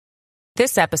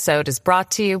This episode is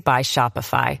brought to you by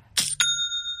Shopify.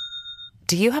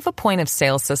 Do you have a point of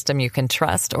sale system you can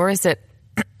trust, or is it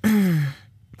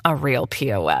a real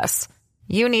POS?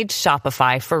 You need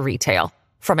Shopify for retail.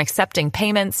 From accepting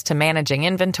payments to managing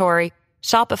inventory,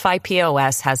 Shopify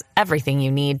POS has everything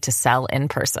you need to sell in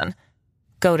person.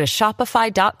 Go to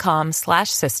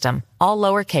shopify.com/system, all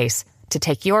lowercase, to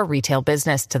take your retail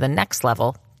business to the next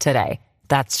level today.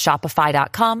 That's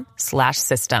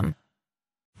shopify.com/system.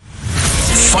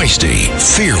 Feisty,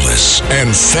 fearless,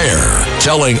 and fair,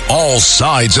 telling all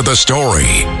sides of the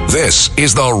story. This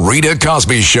is The Rita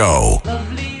Cosby Show.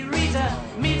 Lovely Rita,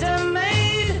 meet a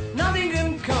maid. Nothing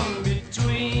can come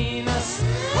between us.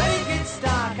 When it gets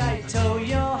dark, I tow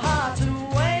your heart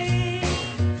away.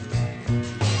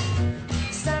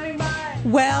 Standing by.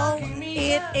 Well,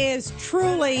 it is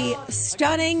truly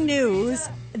stunning news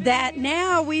that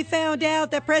now we found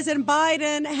out that President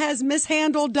Biden has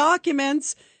mishandled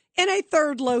documents in a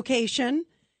third location.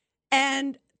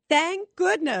 And thank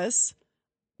goodness,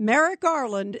 Merrick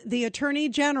Garland, the Attorney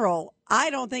General, I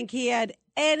don't think he had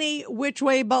any which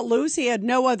way but loose. He had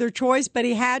no other choice, but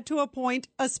he had to appoint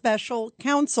a special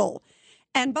counsel.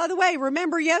 And by the way,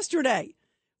 remember yesterday,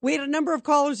 we had a number of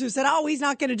callers who said, oh, he's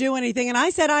not going to do anything. And I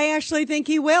said, I actually think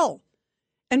he will.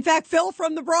 In fact, Phil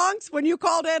from the Bronx, when you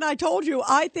called in, I told you,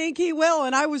 I think he will.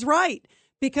 And I was right,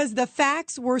 because the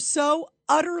facts were so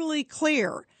utterly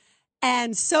clear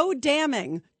and so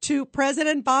damning to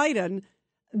President Biden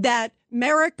that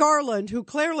Merrick Garland, who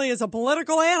clearly is a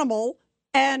political animal,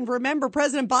 and remember,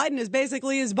 President Biden is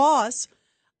basically his boss,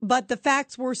 but the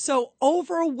facts were so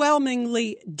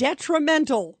overwhelmingly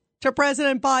detrimental to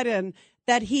President Biden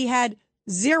that he had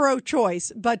zero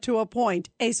choice but to appoint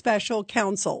a special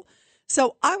counsel.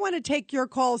 So I want to take your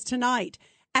calls tonight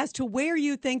as to where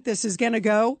you think this is going to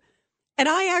go. And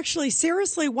I actually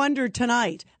seriously wondered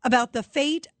tonight about the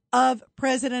fate of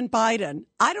President Biden.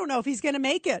 I don't know if he's going to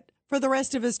make it for the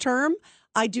rest of his term.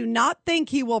 I do not think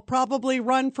he will probably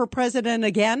run for president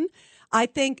again. I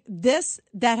think this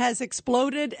that has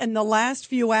exploded in the last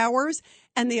few hours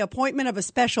and the appointment of a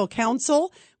special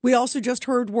counsel. We also just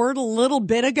heard word a little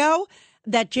bit ago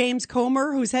that James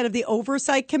Comer, who's head of the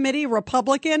Oversight Committee,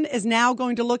 Republican, is now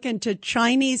going to look into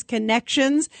Chinese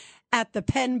connections at the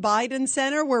Penn Biden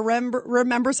Center, where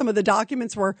remember some of the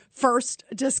documents were first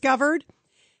discovered.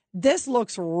 This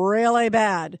looks really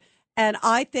bad. And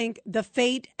I think the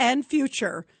fate and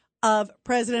future of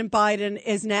President Biden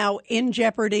is now in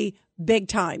jeopardy big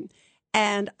time.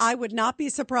 And I would not be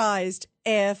surprised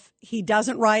if he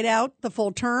doesn't ride out the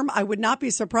full term. I would not be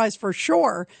surprised for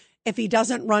sure if he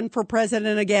doesn't run for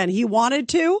president again. He wanted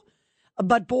to,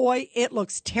 but boy, it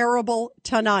looks terrible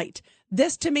tonight.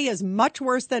 This to me is much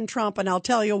worse than Trump, and I'll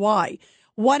tell you why.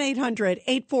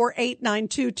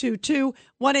 1-800-848-9222,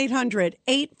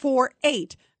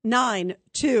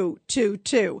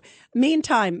 1-800-848-9222.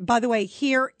 Meantime, by the way,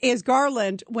 here is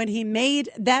Garland when he made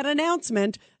that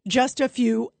announcement just a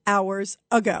few hours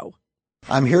ago.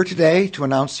 I'm here today to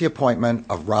announce the appointment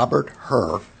of Robert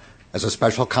Hur as a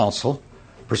special counsel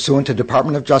pursuant to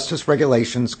Department of Justice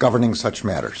regulations governing such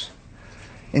matters.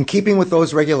 In keeping with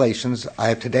those regulations, I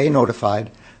have today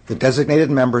notified the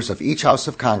designated members of each House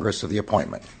of Congress of the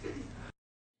appointment.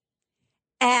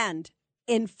 And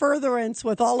in furtherance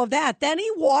with all of that, then he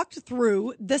walked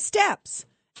through the steps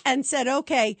and said,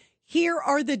 okay, here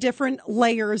are the different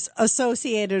layers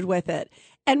associated with it.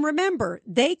 And remember,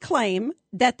 they claim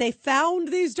that they found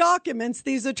these documents,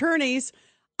 these attorneys,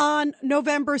 on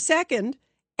November 2nd.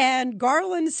 And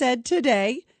Garland said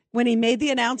today, when he made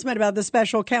the announcement about the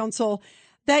special counsel,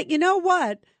 that, you know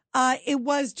what, it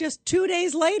was just 2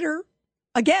 days later,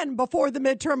 again, before the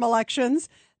midterm elections,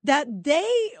 that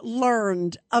they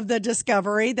learned of the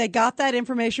discovery. They got that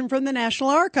information from the National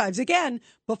Archives. Again,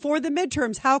 before the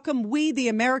midterms, how come we, the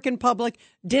American public,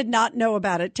 did not know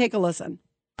about it? Take a listen.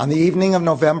 On the evening of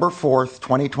November 4th,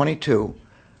 2022,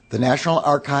 the National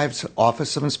Archives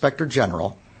Office of Inspector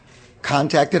General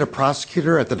contacted a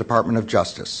prosecutor at the Department of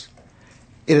Justice.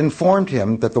 It informed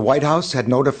him that the White House had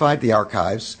notified the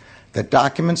archives that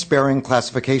documents bearing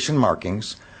classification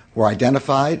markings were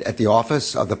identified at the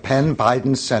office of the Penn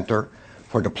Biden Center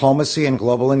for Diplomacy and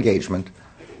Global Engagement,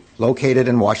 located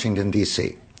in Washington,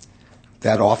 D.C.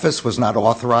 That office was not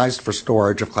authorized for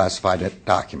storage of classified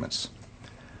documents.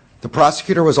 The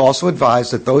prosecutor was also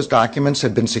advised that those documents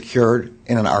had been secured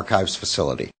in an archives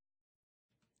facility.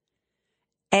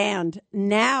 And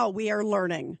now we are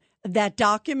learning that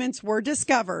documents were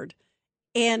discovered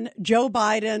in Joe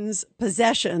Biden's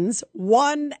possessions,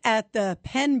 one at the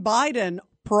Penn Biden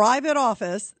private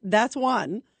office, that's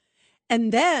one,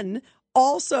 and then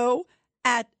also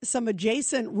at some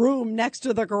adjacent room next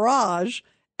to the garage,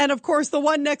 and of course the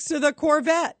one next to the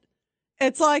Corvette.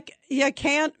 It's like, you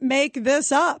can't make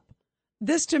this up.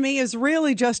 This to me is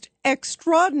really just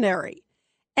extraordinary.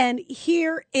 And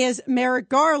here is Merrick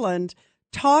Garland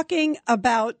talking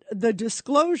about the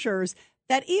disclosures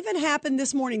that even happened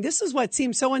this morning. This is what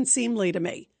seems so unseemly to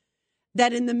me,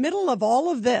 that in the middle of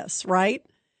all of this, right,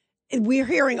 we're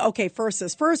hearing, okay, first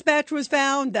this first batch was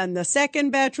found, then the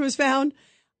second batch was found.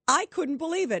 I couldn't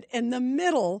believe it. In the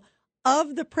middle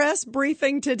of the press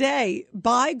briefing today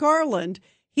by Garland,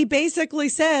 he basically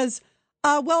says,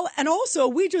 well, and also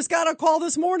we just got a call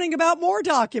this morning about more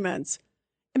documents.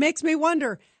 It makes me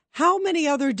wonder, how many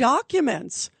other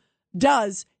documents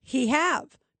does he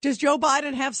have? Does Joe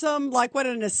Biden have some, like what,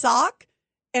 in his sock,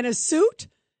 in his suit,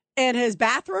 in his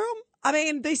bathroom? I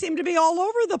mean, they seem to be all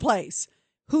over the place.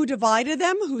 Who divided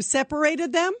them? Who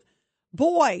separated them?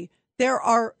 Boy, there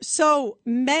are so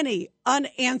many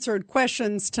unanswered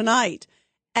questions tonight.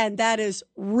 And that is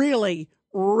really,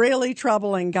 really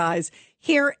troubling, guys.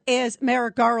 Here is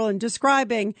Merrick Garland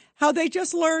describing how they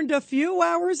just learned a few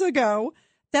hours ago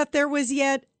that there was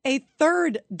yet a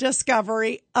third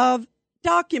discovery of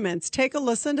documents. Take a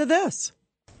listen to this.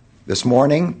 This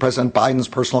morning, President Biden's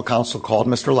personal counsel called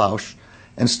Mr. Lausch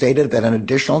and stated that an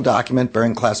additional document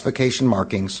bearing classification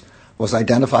markings was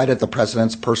identified at the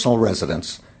president's personal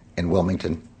residence in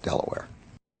Wilmington, Delaware.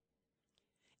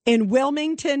 In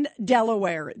Wilmington,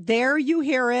 Delaware. There you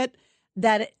hear it,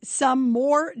 that some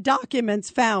more documents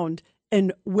found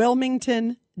in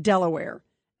Wilmington, Delaware.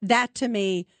 That to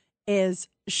me is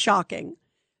shocking.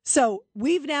 So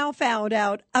we've now found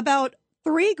out about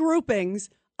 3 groupings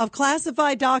of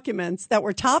classified documents that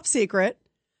were top secret,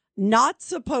 not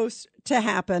supposed to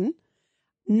happen,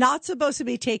 not supposed to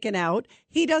be taken out.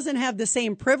 He doesn't have the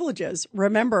same privileges,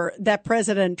 remember, that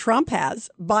President Trump has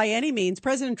by any means.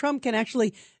 President Trump can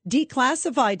actually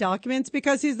declassify documents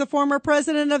because he's the former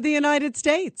president of the United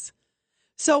States.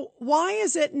 So why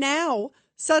is it now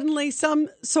suddenly some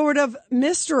sort of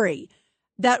mystery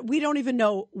that we don't even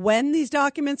know when these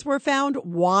documents were found,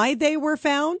 why they were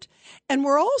found? And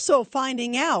we're also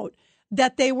finding out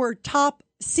that they were top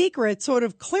secret sort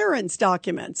of clearance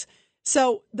documents.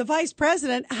 So the vice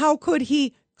president, how could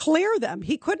he clear them?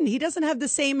 He couldn't. He doesn't have the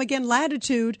same, again,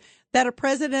 latitude that a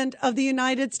president of the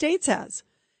United States has.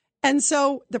 And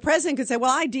so the president could say,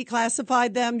 well, I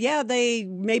declassified them. Yeah, they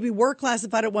maybe were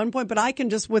classified at one point, but I can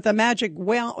just with a magic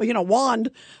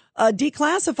wand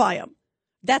declassify them.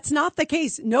 That's not the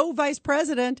case. No vice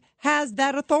president has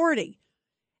that authority.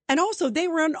 And also, they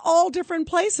were in all different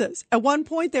places. At one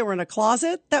point, they were in a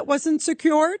closet that wasn't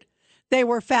secured. They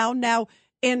were found now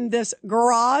in this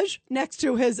garage next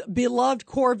to his beloved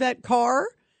Corvette car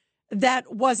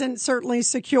that wasn't certainly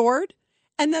secured.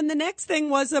 And then the next thing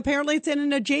was apparently it's in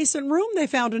an adjacent room. They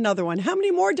found another one. How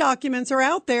many more documents are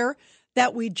out there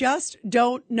that we just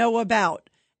don't know about?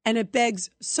 And it begs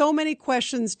so many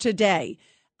questions today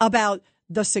about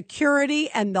the security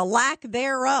and the lack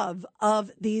thereof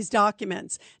of these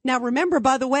documents. Now, remember,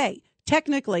 by the way,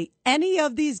 technically, any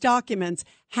of these documents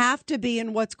have to be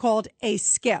in what's called a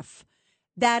SCIF.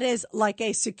 That is like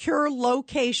a secure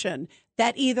location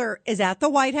that either is at the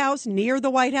White House, near the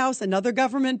White House, another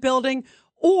government building,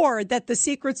 or that the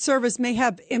Secret Service may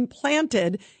have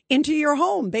implanted into your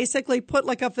home, basically put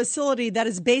like a facility that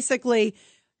is basically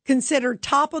considered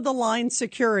top of the line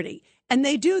security. And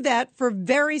they do that for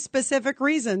very specific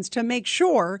reasons to make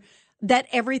sure that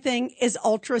everything is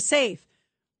ultra safe.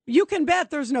 You can bet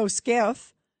there's no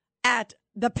SCIF at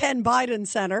the Penn Biden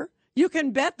Center. You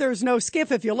can bet there's no SCIF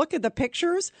if you look at the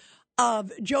pictures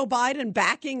of Joe Biden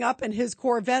backing up in his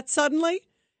Corvette suddenly.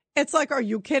 It's like, are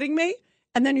you kidding me?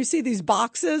 And then you see these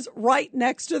boxes right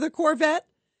next to the Corvette.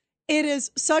 It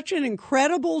is such an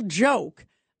incredible joke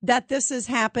that this is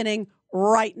happening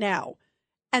right now.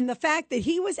 And the fact that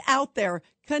he was out there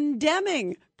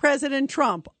condemning President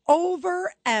Trump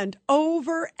over and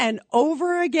over and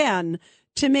over again,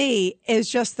 to me, is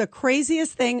just the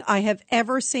craziest thing I have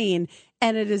ever seen.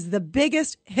 And it is the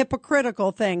biggest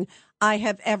hypocritical thing I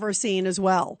have ever seen as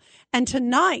well. And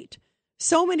tonight,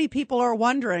 so many people are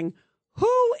wondering,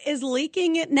 who is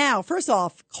leaking it now? First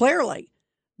off, clearly,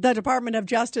 the Department of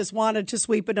Justice wanted to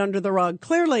sweep it under the rug.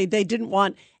 Clearly, they didn't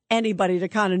want anybody to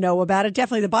kind of know about it.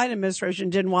 Definitely the Biden administration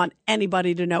didn't want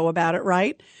anybody to know about it,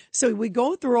 right? So we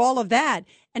go through all of that.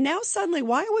 And now suddenly,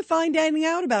 why are we finding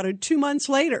out about it 2 months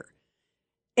later?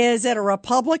 Is it a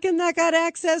Republican that got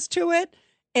access to it?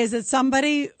 Is it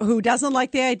somebody who doesn't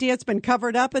like the idea it's been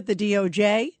covered up at the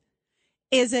DOJ?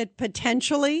 Is it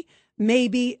potentially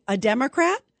maybe a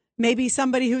Democrat? Maybe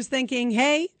somebody who's thinking,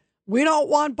 hey, we don't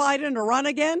want Biden to run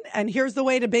again, and here's the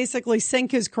way to basically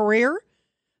sink his career.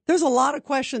 There's a lot of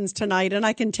questions tonight, and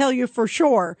I can tell you for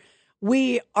sure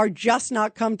we are just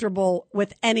not comfortable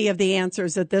with any of the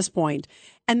answers at this point.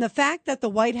 And the fact that the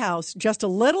White House just a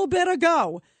little bit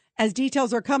ago, as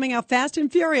details are coming out fast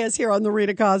and furious here on the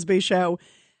Rita Cosby Show,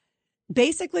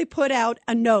 basically put out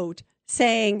a note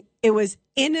saying it was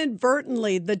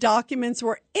inadvertently, the documents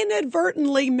were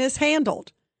inadvertently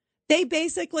mishandled. They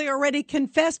basically already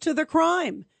confessed to the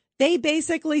crime. They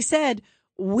basically said,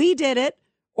 we did it,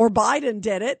 or Biden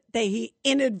did it. He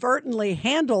inadvertently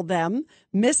handled them,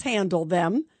 mishandled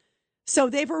them. So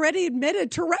they've already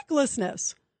admitted to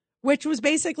recklessness, which was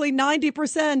basically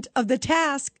 90% of the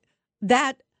task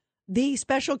that the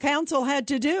special counsel had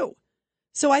to do.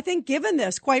 So I think given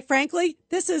this, quite frankly,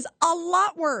 this is a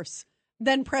lot worse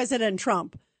than President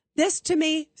Trump. This to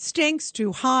me stinks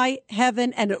to high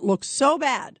heaven, and it looks so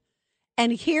bad.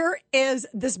 And here is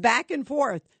this back and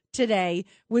forth today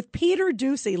with Peter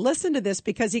Doocy. Listen to this,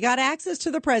 because he got access to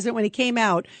the president when he came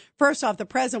out. First off, the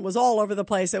president was all over the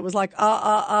place. It was like,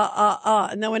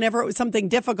 And then whenever it was something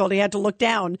difficult, he had to look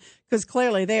down, because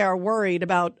clearly they are worried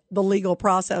about the legal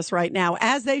process right now,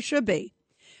 as they should be.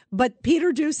 But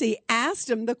Peter Doocy asked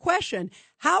him the question,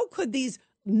 how could these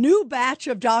new batch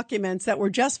of documents that we're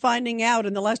just finding out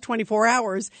in the last 24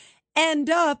 hours end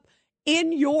up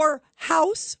in your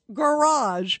house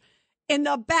garage, in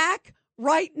the back,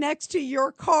 right next to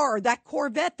your car, that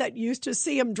Corvette that you used to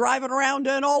see him driving around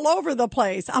in all over the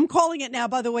place? I'm calling it now,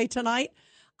 by the way, tonight.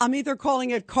 I'm either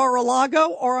calling it Car-a-Lago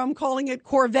or I'm calling it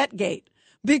Corvette Gate,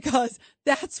 because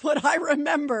that's what I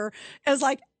remember as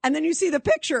like, and then you see the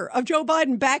picture of Joe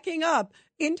Biden backing up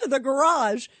into the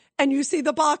garage and you see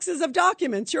the boxes of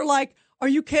documents. You're like, are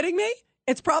you kidding me?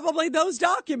 It's probably those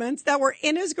documents that were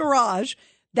in his garage.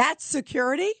 That's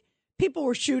security. People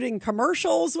were shooting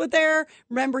commercials with there.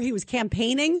 Remember, he was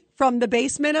campaigning from the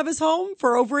basement of his home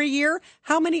for over a year.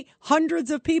 How many hundreds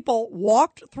of people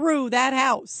walked through that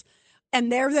house? And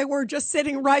there they were, just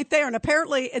sitting right there. And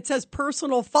apparently it says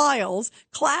personal files,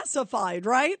 classified,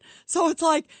 right? So it's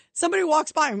like somebody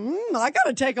walks by, I got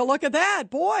to take a look at that.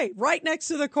 Boy, right next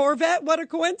to the Corvette. What a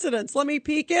coincidence. Let me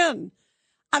peek in.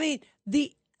 I mean,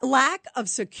 the lack of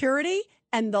security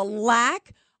and the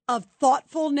lack of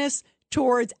thoughtfulness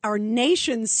towards our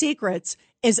nation's secrets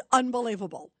is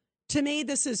unbelievable. To me,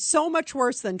 this is so much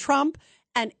worse than Trump.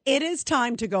 And it is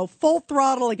time to go full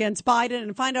throttle against Biden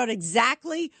and find out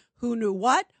exactly who knew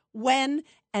what, when,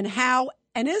 and how.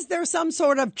 And is there some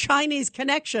sort of Chinese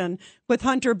connection with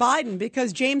Hunter Biden?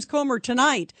 Because James Comer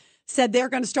tonight said they're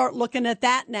going to start looking at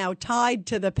that now, tied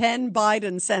to the Penn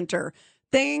Biden Center.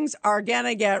 Things are going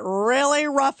to get really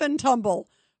rough and tumble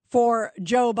for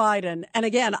Joe Biden. And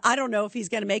again, I don't know if he's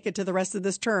going to make it to the rest of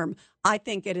this term. I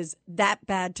think it is that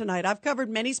bad tonight. I've covered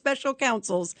many special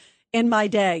counsels in my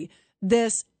day.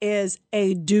 This is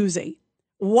a doozy.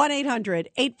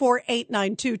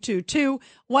 1-800-848-9222,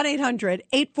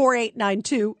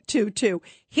 1-800-848-9222.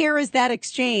 Here is that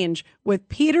exchange with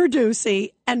Peter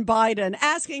Doocy and Biden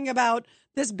asking about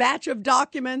this batch of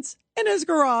documents in his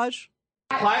garage.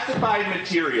 Classified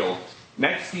material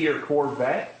next to your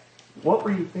Corvette. What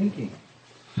were you thinking?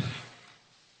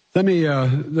 I'm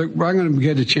going to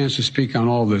get a chance to speak on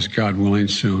all this, God willing,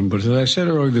 soon. But as I said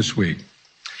earlier this week,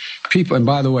 people, and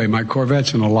by the way, my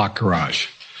Corvette's in a locked garage.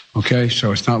 Okay,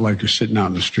 so it's not like you're sitting out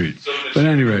in the street. So but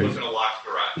anyway, was in a locked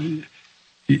garage.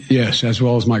 Yes, as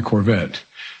well as my Corvette.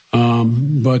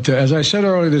 But as I said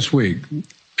earlier this week,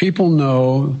 people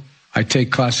know I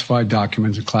take classified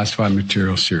documents and classified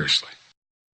material seriously.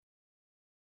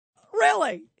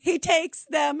 Really? He takes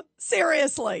them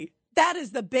seriously. That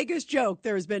is the biggest joke.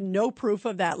 There has been no proof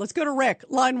of that. Let's go to Rick,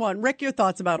 line one. Rick, your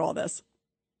thoughts about all this?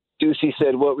 Doocy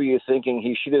said, what were you thinking?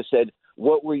 He should have said,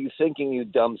 what were you thinking, you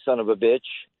dumb son of a bitch?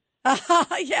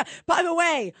 Yeah. By the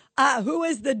way, who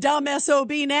is the dumb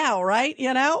SOB now, right?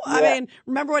 You know, yeah. I mean,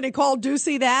 remember when he called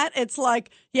Doocy that? It's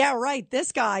like, yeah, right.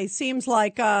 This guy seems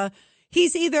like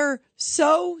he's either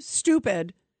so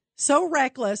stupid, so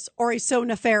reckless, or he's so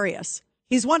nefarious.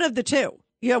 He's one of the two.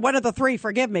 Yeah, one of the three,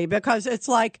 forgive me, because it's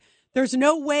like there's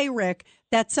no way, Rick,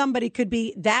 that somebody could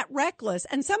be that reckless,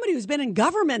 and somebody who's been in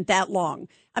government that long.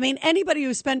 I mean, anybody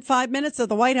who spent 5 minutes at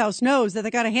the White House knows that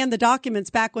they got to hand the documents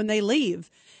back when they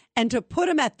leave. And to put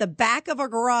him at the back of a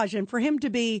garage and for him to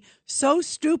be so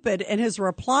stupid in his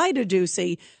reply to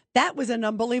Doocy, that was an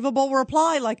unbelievable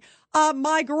reply. Like,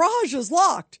 my garage is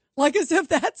locked. Like as if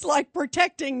that's like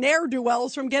protecting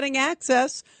ne'er-do-wells from getting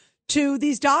access to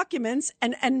these documents.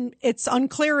 And it's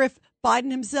unclear if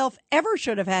Biden himself ever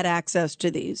should have had access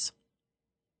to these.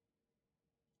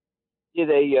 did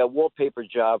a wallpaper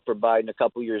job for Biden a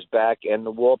couple years back, and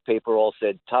the wallpaper all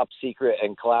said top secret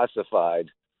and classified.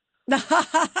 By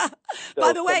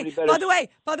the way,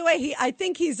 I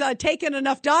think he's taken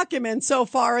enough documents so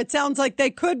far. It sounds like they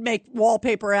could make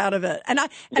wallpaper out of it. By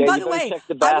the way,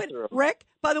 Rick,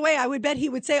 by the way, I would bet he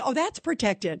would say, "Oh, that's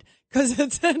protected because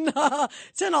it's in a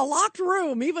locked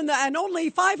room, and only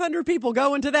 500 people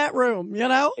go into that room." You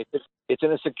know, it's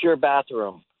in a secure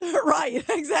bathroom. Right,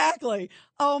 exactly.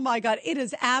 Oh, my God. It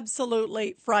is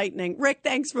absolutely frightening. Rick,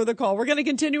 thanks for the call. We're going to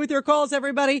continue with your calls,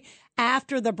 everybody,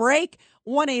 after the break.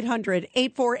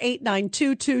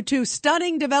 1-800-848-9222.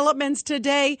 Stunning developments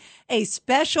today. A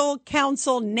special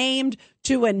counsel named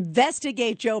to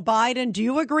investigate Joe Biden. Do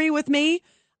you agree with me?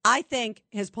 I think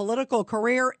his political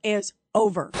career is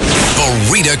over. The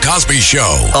Rita Cosby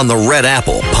Show on the Red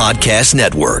Apple Podcast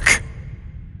Network.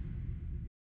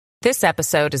 This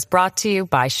episode is brought to you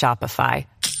by Shopify.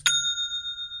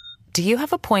 Do you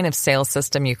have a point of sale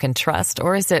system you can trust,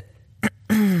 or is it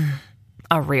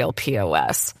a real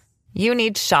POS? You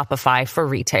need Shopify for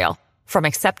retail. From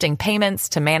accepting payments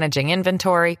to managing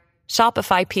inventory,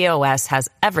 Shopify POS has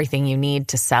everything you need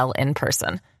to sell in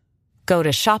person. Go to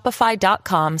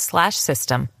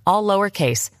shopify.com/system, all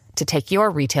lowercase, to take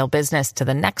your retail business to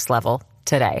the next level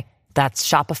today. That's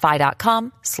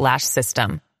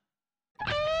shopify.com/system.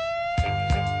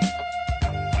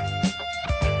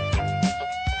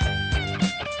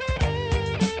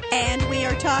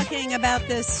 Talking about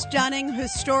this stunning,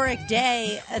 historic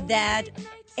day that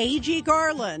A.G.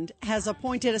 Garland has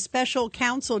appointed a special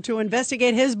counsel to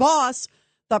investigate his boss,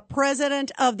 the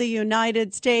President of the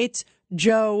United States,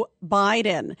 Joe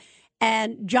Biden.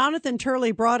 And Jonathan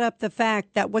Turley brought up the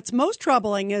fact that what's most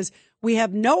troubling is we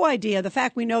have no idea. The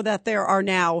fact we know that there are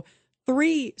now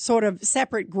 3 sort of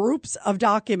separate groups of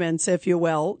documents, if you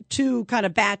will, 2 kind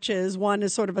of batches. One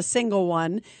is sort of a single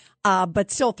one,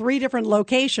 but still 3 different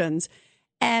locations.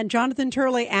 And Jonathan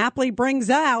Turley aptly brings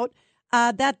out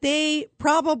that they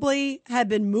probably have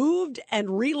been moved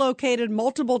and relocated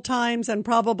multiple times, and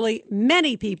probably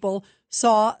many people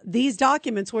saw these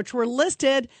documents, which were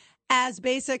listed as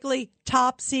basically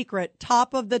top secret,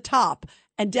 top of the top,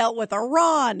 and dealt with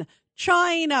Iran,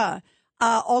 China,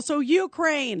 also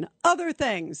Ukraine, other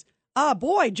things.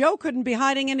 Boy, Joe couldn't be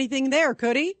hiding anything there,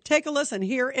 could he? Take a listen.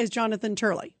 Here is Jonathan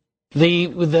Turley.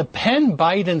 The Penn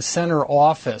Biden Center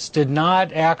office did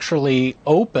not actually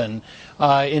open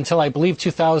until, I believe,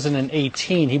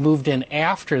 2018. He moved in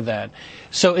after that.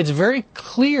 So it's very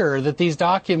clear that these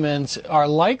documents are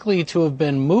likely to have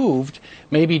been moved,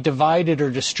 maybe divided or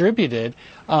distributed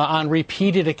on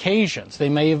repeated occasions.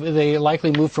 They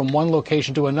likely moved from one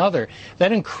location to another.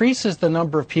 That increases the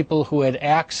number of people who had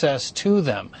access to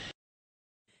them.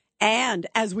 And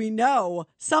as we know,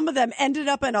 some of them ended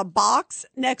up in a box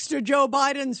next to Joe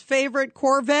Biden's favorite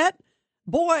Corvette.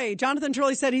 Boy, Jonathan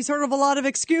Turley said he's heard of a lot of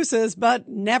excuses, but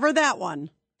never that one.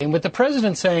 And with the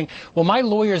president saying, well, my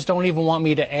lawyers don't even want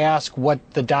me to ask what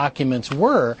the documents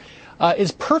were,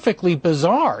 is perfectly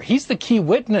bizarre. He's the key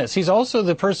witness. He's also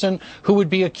the person who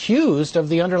would be accused of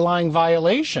the underlying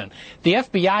violation. The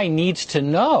FBI needs to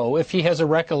know if he has a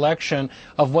recollection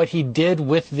of what he did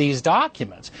with these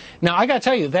documents. Now, I got to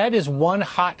tell you, that is one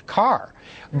hot car.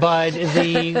 But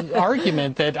the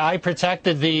argument that I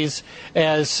protected these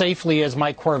as safely as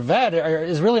my Corvette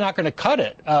is really not going to cut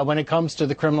it when it comes to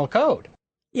the criminal code.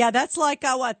 Yeah, that's like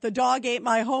the dog ate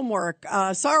my homework.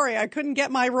 Sorry, I couldn't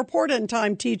get my report in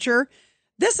time, teacher.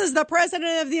 This is the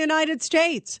President of the United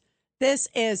States. This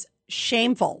is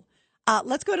shameful.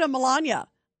 Let's go to Melania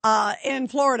in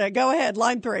Florida. Go ahead,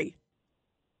 line 3.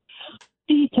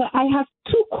 Rita, I have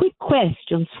 2 quick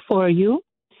questions for you.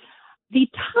 The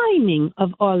timing of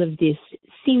all of this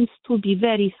seems to be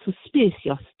very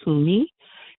suspicious to me.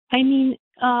 I mean,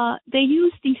 they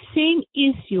use the same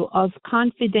issue of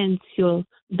confidential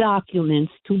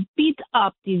documents to beat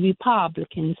up the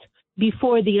Republicans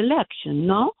before the election,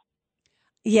 no?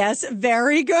 Yes,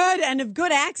 very good. And a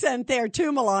good accent there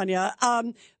too, Melania.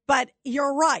 But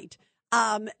you're right.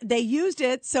 They used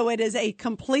it so it is a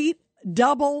complete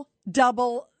double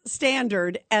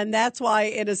standard. And that's why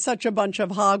it is such a bunch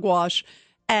of hogwash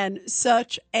and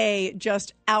such a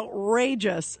just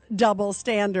outrageous double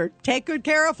standard. Take good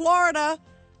care of Florida.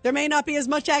 There may not be as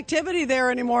much activity there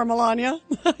anymore, Melania.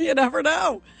 You never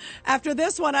know. After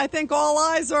this one, I think all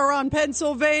eyes are on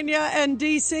Pennsylvania and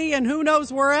D.C. and who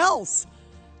knows where else.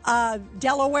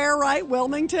 Delaware, right?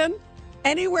 Wilmington.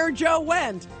 Anywhere Joe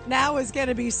went now is going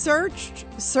to be searched.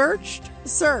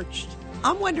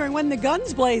 I'm wondering when the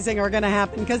guns blazing are going to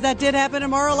happen, because that did happen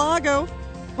in Mar-a-Lago.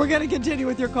 We're going to continue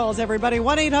with your calls, everybody.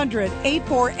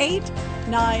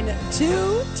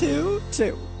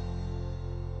 1-800-848-9222.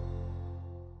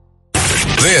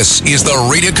 This is the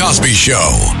Rita Cosby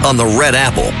Show on the Red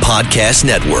Apple Podcast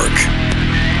Network.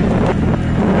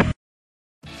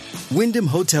 Wyndham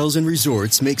Hotels and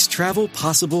Resorts makes travel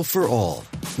possible for all.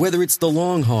 Whether it's the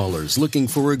long haulers looking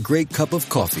for a great cup of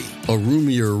coffee, a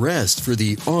roomier rest for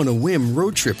the on-a-whim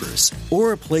road trippers,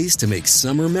 or a place to make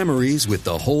summer memories with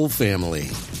the whole family.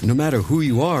 No matter who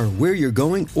you are, where you're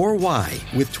going, or why,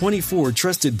 with 24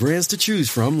 trusted brands to choose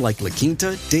from like La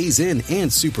Quinta, Days Inn,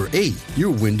 and Super 8,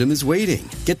 your Wyndham is waiting.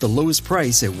 Get the lowest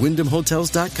price at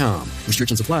WyndhamHotels.com.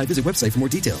 Restrictions apply. Visit website for more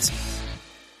details.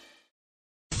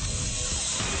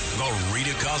 The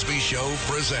Rita Cosby Show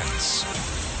presents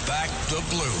Back the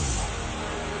Blue.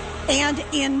 And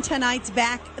in tonight's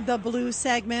Back the Blue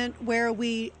segment, where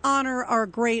we honor our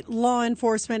great law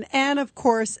enforcement and, of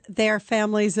course, their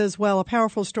families as well. A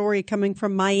powerful story coming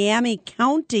from Miami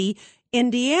County,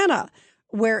 Indiana,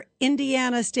 where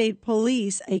Indiana State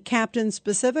Police, a captain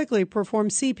specifically,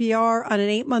 performed CPR on an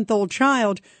 8-month-old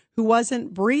child who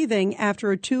wasn't breathing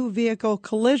after a 2-vehicle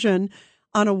collision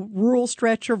on a rural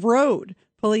stretch of road.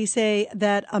 Police say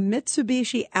that a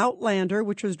Mitsubishi Outlander,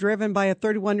 which was driven by a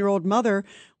 31-year-old mother,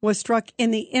 was struck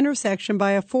in the intersection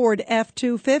by a Ford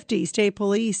F-250. State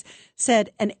police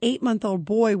said an 8-month-old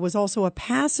boy was also a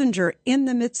passenger in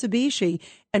the Mitsubishi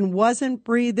and wasn't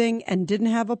breathing and didn't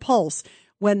have a pulse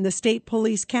when the state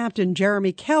police captain,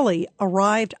 Jeremy Kelly,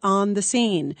 arrived on the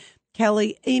scene.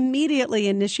 Kelly immediately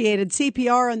initiated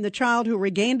CPR on the child, who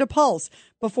regained a pulse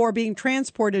before being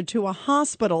transported to a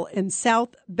hospital in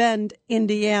South Bend,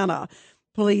 Indiana.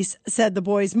 Police said the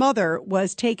boy's mother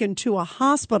was taken to a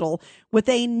hospital with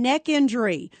a neck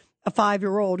injury. A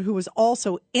 5-year-old who was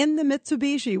also in the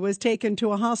Mitsubishi was taken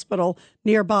to a hospital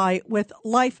nearby with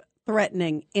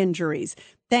life-threatening injuries.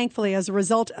 Thankfully, as a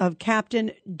result of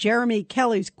Captain Jeremy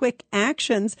Kelly's quick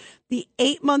actions, the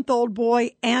 8-month-old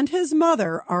boy and his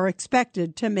mother are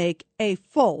expected to make a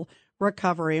full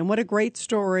recovery. And what a great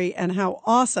story, and how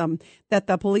awesome that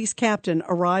the police captain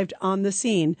arrived on the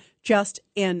scene just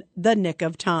in the nick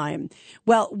of time.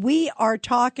 Well, we are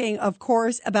talking, of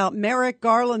course, about Merrick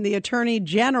Garland, the Attorney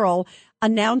General,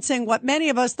 announcing what many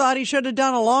of us thought he should have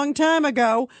done a long time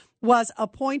ago, was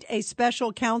appoint a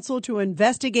special counsel to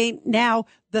investigate now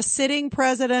the sitting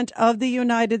president of the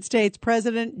United States,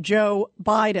 President Joe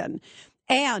Biden.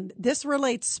 And this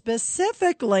relates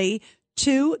specifically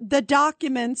to the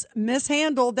documents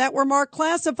mishandled that were marked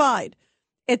classified.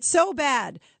 It's so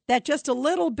bad that just a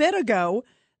little bit ago,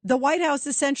 the White House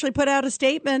essentially put out a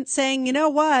statement saying, you know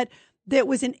what, there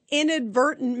was an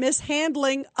inadvertent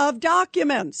mishandling of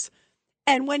documents.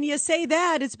 And when you say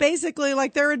that, it's basically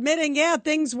like they're admitting, yeah,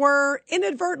 things were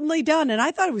inadvertently done. And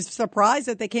I thought it was surprised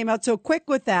that they came out so quick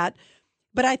with that.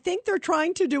 But I think they're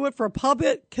trying to do it for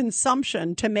public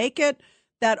consumption, to make it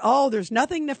that, oh, there's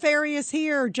nothing nefarious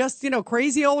here. Just,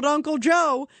 crazy old Uncle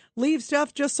Joe leaves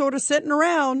stuff just sort of sitting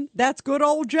around. That's good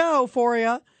old Joe for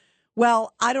you.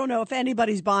 Well, I don't know if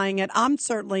anybody's buying it. I'm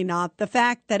certainly not. The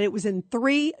fact that it was in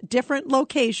 3 different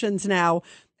locations now,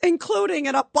 including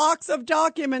in a box of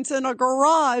documents in a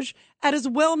garage at his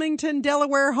Wilmington,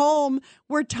 Delaware home,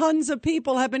 where tons of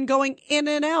people have been going in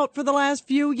and out for the last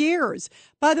few years.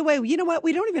 By the way, you know what?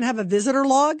 We don't even have a visitor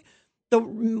log. The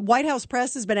White House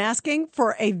press has been asking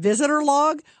for a visitor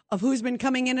log of who's been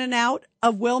coming in and out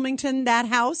of Wilmington, that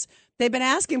house. They've been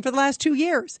asking for the last 2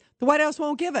 years. The White House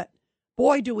won't give it.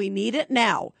 Boy, do we need it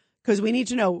now, because we need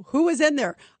to know who is in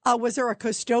there. Was there a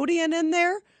custodian in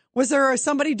there? Was there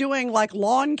somebody doing like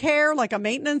lawn care, like a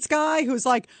maintenance guy who's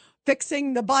like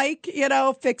fixing the bike,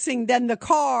 fixing then the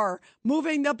car,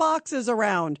 moving the boxes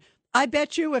around? I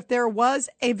bet you if there was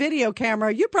a video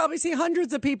camera, you'd probably see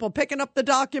hundreds of people picking up the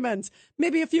documents,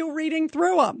 maybe a few reading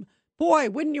through them. Boy,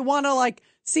 wouldn't you want to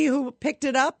see who picked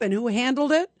it up and who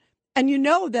handled it? And you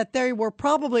know that they were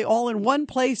probably all in one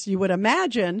place, you would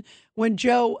imagine, when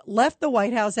Joe left the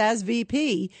White House as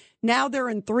VP. Now they're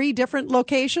in 3 different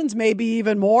locations, maybe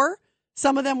even more.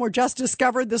 Some of them were just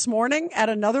discovered this morning at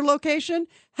another location.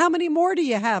 How many more do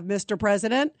you have, Mr.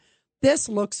 President? This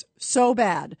looks so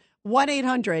bad.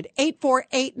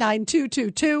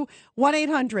 1-800-848-9222.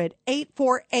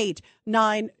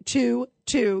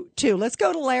 1-800-848-9222. Let's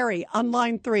go to Larry on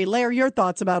line 3. Larry, your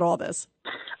thoughts about all this?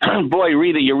 Boy,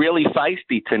 Rita, you're really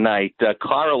feisty tonight.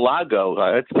 Car-a-Lago,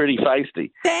 that's pretty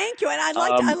feisty. Thank you. And I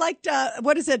liked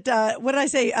what is it? What did I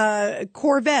say?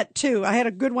 Corvette, too. I had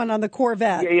a good one on the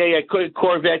Corvette. Yeah.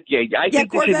 Corvette Gate. I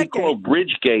think this should be called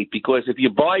Bridge Gate, because if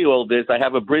you buy all this, I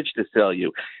have a bridge to sell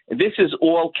you. And this is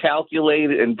all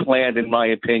calculated and planned, in my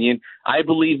opinion. I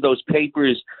believe those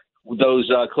papers,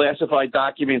 those classified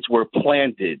documents were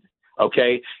planted,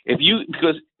 okay?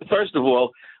 Because, first of all,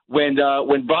 when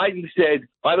Biden said,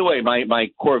 by the way, my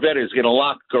Corvette is in a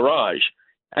locked garage.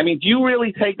 I mean, do you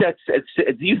really take that?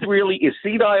 Do you really, as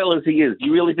senile as he is, do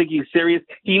you really think he's serious?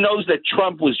 He knows that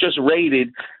Trump was just raided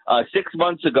 6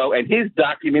 months ago, and his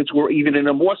documents were even in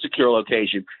a more secure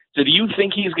location. So do you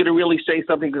think he's going to really say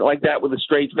something like that with a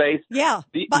straight face? Yeah.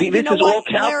 This is all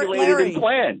calculated and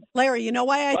planned. Larry, you know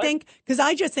why I think? Because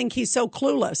I just think he's so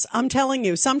clueless. I'm telling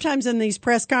you, sometimes in these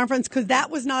press conferences, because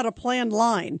that was not a planned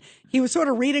line. He was sort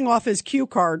of reading off his cue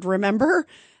card, remember?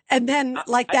 And then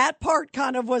that part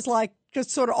kind of was like, just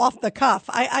sort of off the cuff.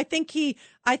 I think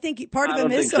part of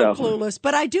him is so clueless,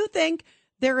 but I do think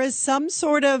there is some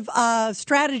sort of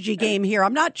strategy game here.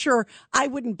 I'm not sure. I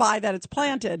wouldn't buy that it's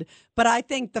planted, but I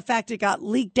think the fact it got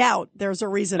leaked out, there's a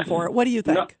reason for it. What do you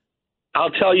think? No,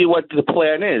 I'll tell you what the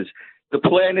plan is. The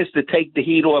plan is to take the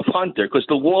heat off Hunter because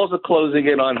the walls are closing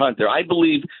in on Hunter. I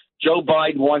believe Joe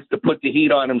Biden wants to put the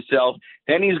heat on himself.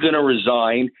 Then he's going to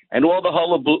resign, and all the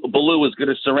hullabaloo is going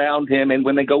to surround him. And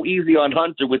when they go easy on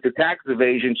Hunter with the tax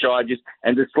evasion charges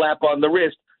and the slap on the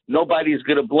wrist, nobody's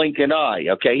going to blink an eye.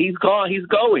 Okay, he's gone. He's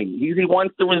going. He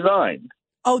wants to resign.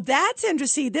 Oh, that's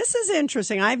interesting. This is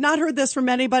interesting. I've not heard this from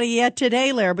anybody yet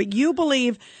today, Lair, but you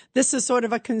believe this is sort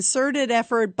of a concerted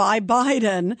effort by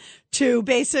Biden to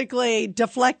basically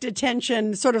deflect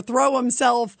attention, sort of throw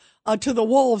himself to the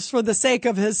wolves for the sake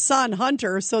of his son,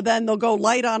 Hunter. So then they'll go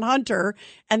light on Hunter.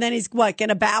 And then he's going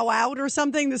to bow out or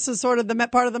something? This is sort of the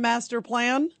part of the master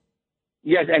plan?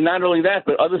 Yes, and not only that,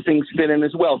 but other things fit in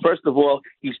as well. First of all,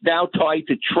 he's now tied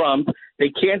to Trump. They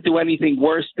can't do anything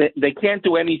worse. They can't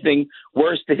do anything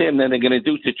worse to him than they're going to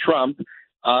do to Trump,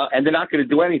 and they're not going to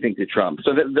do anything to Trump.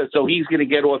 So he's going to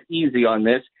get off easy on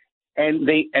this. And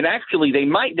they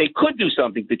could do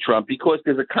something to Trump because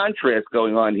there's a contrast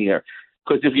going on here.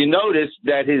 Because if you notice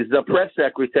that his press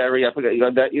secretary, I forget,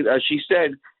 she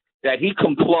said that he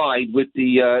complied with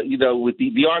the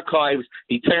archives.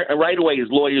 Right away, his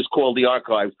lawyers called the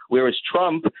archives. Whereas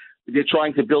Trump, they're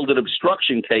trying to build an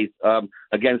obstruction case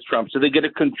against Trump. So they're going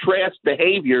to contrast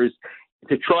behaviors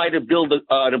to try to build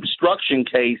an obstruction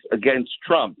case against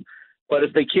Trump. But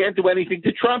if they can't do anything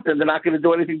to Trump, then they're not going to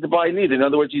do anything to Biden either. In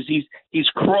other words, he's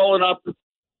crawling up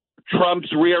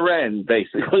Trump's rear end,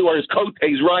 basically, or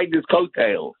he's riding his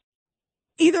coattails.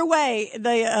 Either way,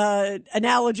 the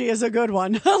analogy is a good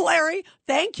one. Larry,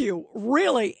 thank you.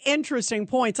 Really interesting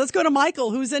points. Let's go to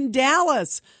Michael, who's in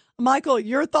Dallas. Michael,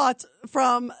 your thoughts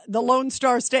from the Lone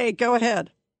Star State. Go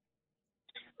ahead.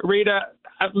 Rita,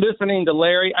 listening to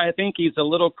Larry, I think he's a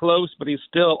little close, but he's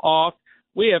still off.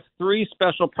 We have 3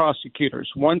 special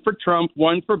prosecutors, one for Trump,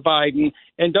 one for Biden.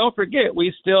 And don't forget,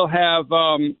 we still have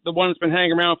the one that's been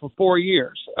hanging around for 4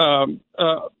 years. Oh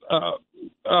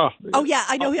yeah,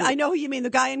 I know who you mean. The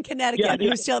guy in Connecticut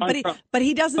who's still, but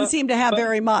he doesn't seem to have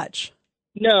very much.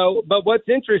 No, but what's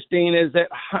interesting is that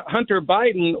Hunter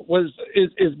Biden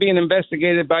is being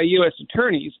investigated by U.S.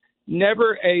 attorneys,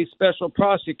 never a special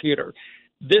prosecutor.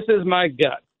 This is my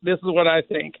gut. This is what I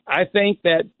think. I think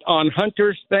that on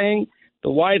Hunter's thing, the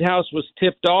White House was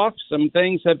tipped off. Some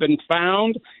things have been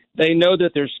found. They know that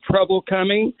there's trouble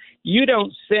coming. You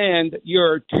don't send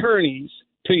your attorneys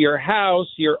to your house,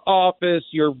 your office,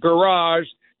 your garage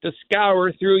to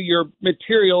scour through your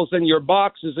materials and your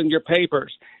boxes and your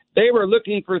papers. They were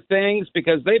looking for things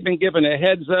because they've been given a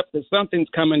heads up that something's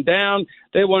coming down.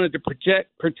 They wanted to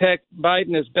protect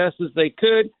Biden as best as they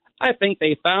could. I think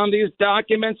they found these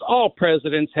documents. All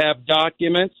presidents have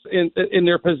documents in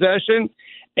their possession.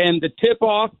 And the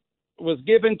tip-off was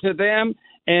given to them,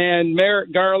 and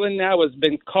Merrick Garland now has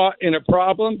been caught in a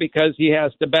problem because he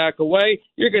has to back away.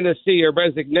 You're going to see a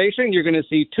resignation. You're going to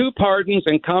see 2 pardons,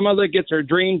 and Kamala gets her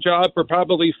dream job for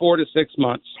probably 4 to 6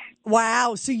 months.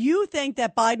 Wow. So you think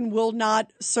that Biden will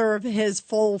not serve his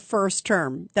full first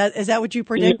term? Is that what you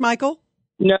predict, Michael?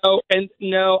 No,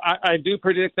 I do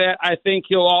predict that. I think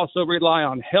he'll also rely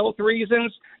on health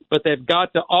reasons, but they've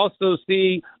got to also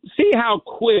see how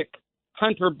quick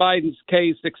Hunter Biden's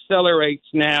case accelerates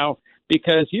now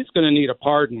because he's going to need a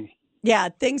pardon. Yeah,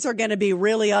 things are going to be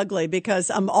really ugly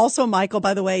because also, Michael,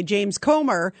 by the way, James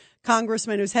Comer,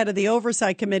 congressman who's head of the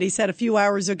Oversight Committee, said a few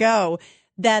hours ago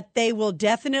that they will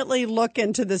definitely look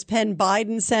into this Penn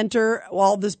Biden Center,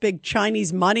 all this big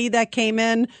Chinese money that came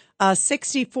in,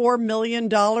 $64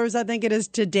 million, I think it is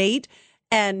to date.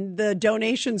 And the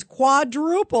donations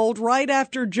quadrupled right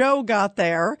after Joe got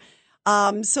there.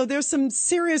 So there's some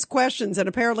serious questions. And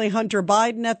apparently Hunter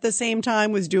Biden at the same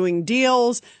time was doing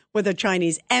deals with a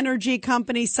Chinese energy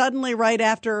company. Suddenly, right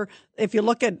after, if you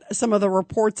look at some of the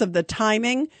reports of the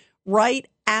timing, right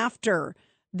after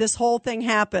this whole thing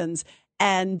happens,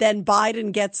 And then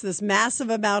Biden gets this massive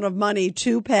amount of money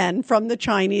to Penn from the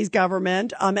Chinese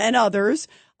government and others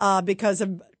because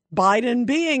of Biden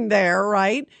being there,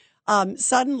 right?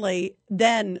 Suddenly,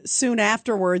 then soon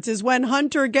afterwards is when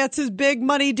Hunter gets his big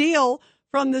money deal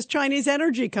from this Chinese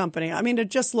energy company. I mean,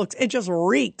 it just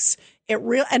reeks.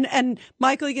 And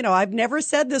Michael, I've never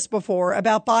said this before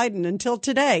about Biden until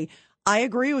today. I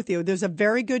agree with you. There's a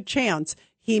very good chance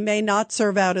he may not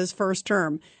serve out his first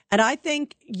term. And I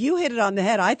think you hit it on the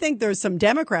head. I think there's some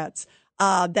Democrats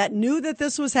that knew that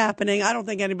this was happening. I don't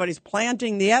think anybody's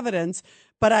planting the evidence,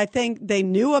 but I think they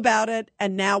knew about it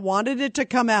and now wanted it to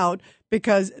come out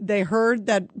because they heard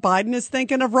that Biden is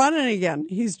thinking of running again.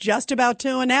 He's just about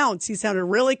to announce. He sounded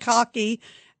really cocky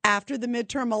after the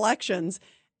midterm elections,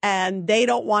 and they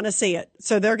don't want to see it.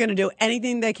 So they're going to do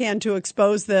anything they can to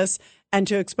expose this and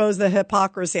to expose the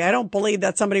hypocrisy. I don't believe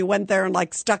that somebody went there and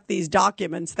stuck these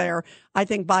documents there. I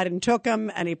think Biden took them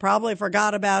and he probably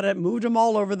forgot about it, moved them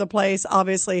all over the place,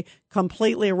 obviously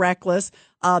completely reckless.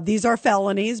 These are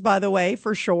felonies, by the way,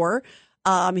 for sure.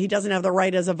 He doesn't have the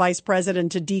right as a vice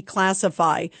president to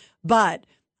declassify, but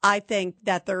I think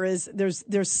that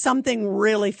there's something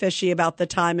really fishy about the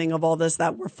timing of all this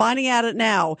that we're finding out it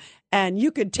now. And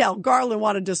you could tell Garland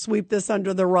wanted to sweep this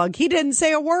under the rug. He didn't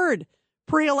say a word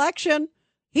pre-election.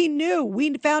 He knew.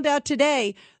 We found out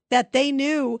today that they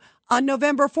knew on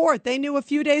November 4th. They knew a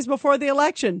few days before the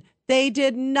election. They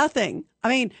did nothing. I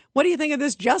mean, what do you think of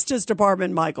this Justice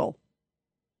Department, Michael?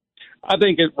 I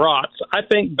think it rots. I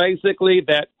think basically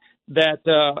that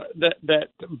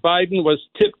Biden was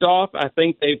tipped off. I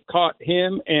think they've caught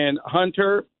him and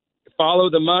Hunter follow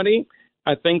the money.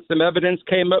 I think some evidence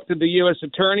came up to the U.S.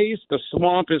 attorneys. The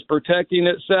swamp is protecting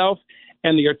itself,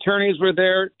 and the attorneys were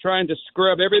there trying to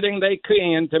scrub everything they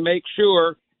can to make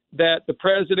sure that the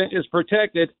president is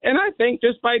protected. And I think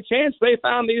just by chance they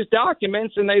found these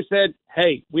documents and they said,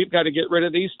 hey, we've got to get rid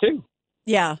of these too.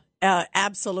 Yeah.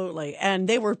 Absolutely. And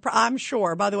they were, I'm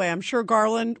sure, by the way, I'm sure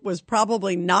Garland was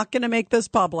probably not going to make this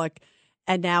public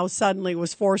and now suddenly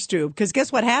was forced to. Because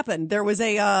guess what happened? There was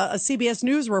a CBS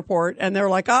News report and they're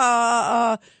like,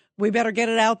 we better get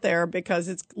it out there because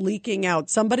it's leaking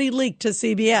out. Somebody leaked to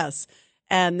CBS.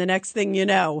 And the next thing you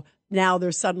know, now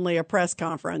there's suddenly a press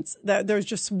conference. There's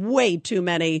just way too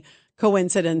many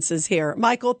coincidences here.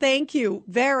 Michael, thank you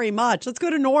very much. Let's go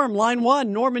to Norm, line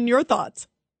 1. Norman, your thoughts.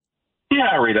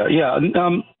 Yeah, Rita. Yeah.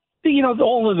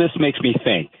 All of this makes me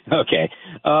think. Okay.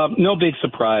 No big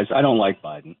surprise. I don't like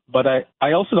Biden, but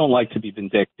I also don't like to be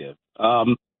vindictive.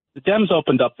 The Dems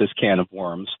opened up this can of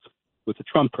worms with the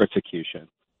Trump persecution.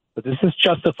 But does this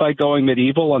justify going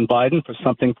medieval on Biden for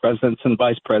something presidents and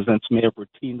vice presidents may have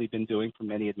routinely been doing for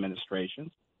many administrations?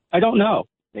 I don't know.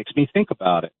 Makes me think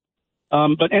about it.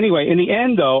 But anyway, in the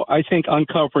end, though, I think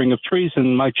uncovering of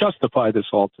treason might justify this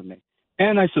all to me.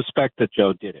 And I suspect that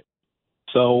Joe did it.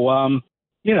 So,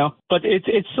 but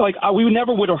it's like we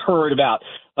never would have heard about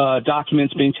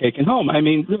documents being taken home. I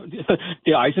mean,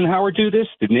 did Eisenhower do this?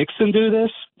 Did Nixon do this?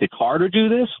 Did Carter do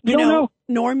this? We don't know.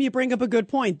 Norm, you bring up a good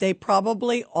point. They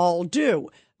probably all do.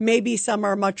 Maybe some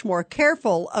are much more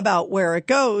careful about where it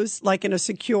goes, like in a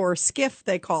secure SCIF,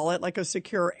 they call it, like a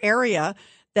secure area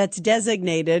that's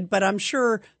designated. But I'm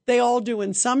sure they all do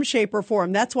in some shape or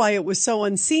form. That's why it was so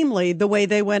unseemly the way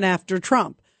they went after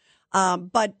Trump.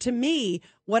 But to me,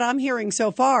 what I'm hearing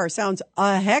so far sounds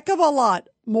a heck of a lot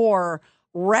more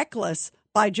reckless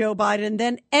by Joe Biden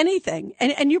than anything.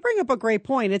 And you bring up a great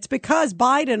point. It's because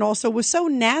Biden also was so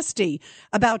nasty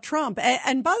about Trump.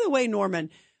 And by the way, Norman,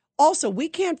 also, we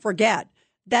can't forget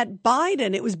that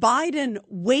it was Biden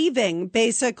waiving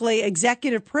basically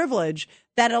executive privilege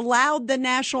that allowed the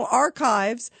National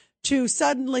Archives to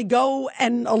suddenly go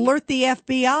and alert the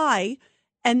FBI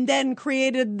and then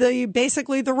created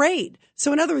basically the raid.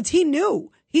 So in other words, he knew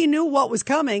what was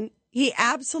coming. He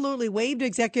absolutely waived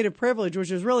executive privilege,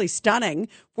 which is really stunning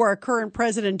for a current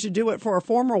president to do it for a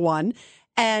former one.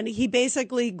 And he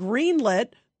basically greenlit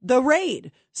the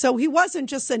raid. So he wasn't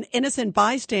just an innocent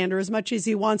bystander as much as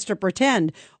he wants to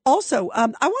pretend. Also, I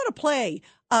want to play.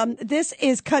 This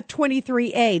is cut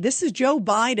 23A. This is Joe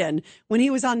Biden when he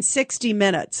was on 60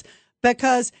 Minutes.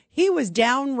 Because he was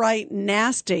downright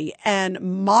nasty and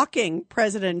mocking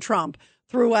President Trump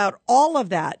throughout all of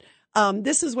that.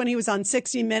 This is when he was on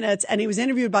 60 Minutes and he was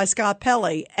interviewed by Scott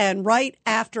Pelley. And right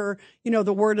after,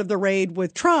 the word of the raid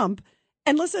with Trump,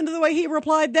 and listen to the way he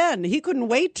replied then. He couldn't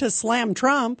wait to slam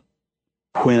Trump.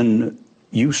 When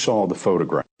you saw the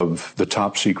photograph of the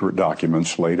top secret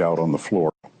documents laid out on the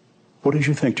floor, what did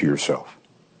you think to yourself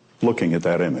looking at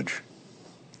that image?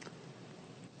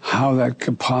 How that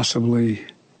could possibly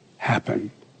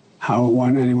happen, how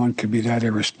anyone could be that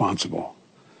irresponsible.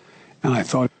 And I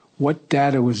thought, what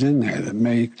data was in there that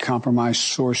may compromise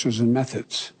sources and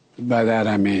methods? By that,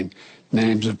 I mean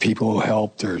names of people who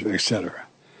helped, or et cetera.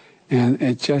 And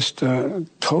it's just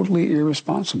totally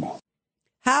irresponsible.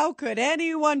 How could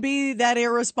anyone be that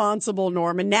irresponsible,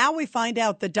 Norman? Now we find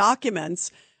out the documents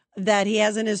that he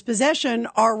has in his possession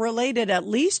are related at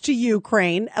least to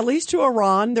Ukraine, at least to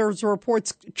Iran. There's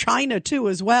reports China, too,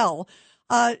 as well.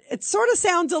 It sort of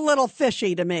sounds a little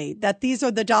fishy to me that these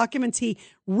are the documents he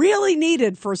really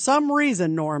needed for some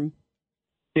reason, Norm.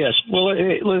 Yes. Well,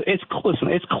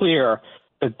 it's clear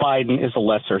that Biden is a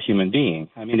lesser human being.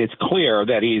 I mean, it's clear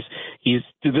that he's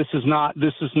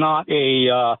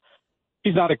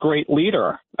not a great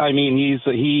leader. I mean,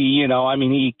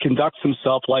 he conducts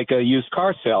himself like a used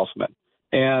car salesman.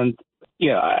 And,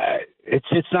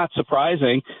 it's not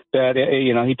surprising that,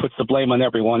 he puts the blame on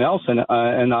everyone else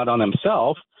and not on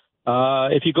himself.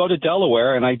 If you go to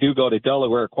Delaware, and I do go to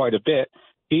Delaware quite a bit,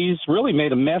 he's really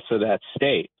made a mess of that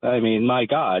state. I mean, my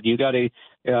God, you got and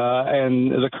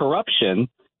the corruption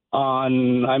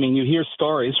you hear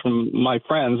stories from my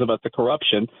friends about the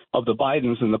corruption of the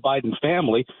Bidens and the Biden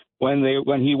family when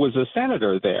he was a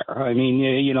senator there. I mean,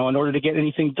 in order to get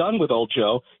anything done with old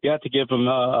Joe, you have to give him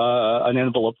an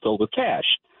envelope filled with cash.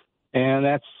 And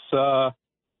that's,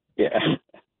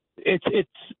 it's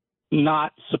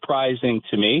not surprising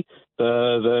to me.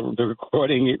 The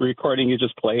recording you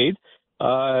just played,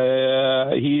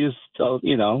 he's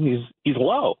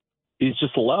low. He's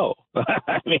just low.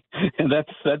 I mean, and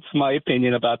that's my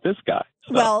opinion about this guy.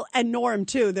 So. Well, and Norm,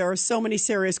 too, there are so many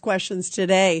serious questions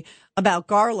today about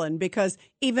Garland, because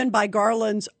even by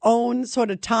Garland's own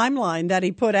sort of timeline that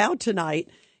he put out tonight,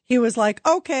 he was like,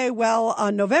 okay, well,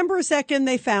 on November 2nd,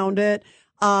 they found it,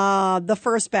 the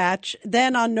first batch.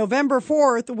 Then on November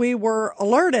 4th, we were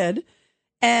alerted.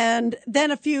 And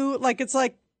then it's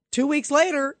like 2 weeks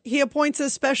later, he appoints a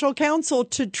special counsel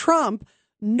to Trump,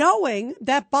 knowing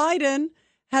that Biden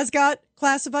has got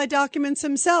classified documents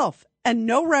himself, and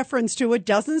no reference to it,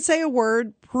 doesn't say a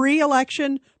word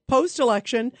pre-election,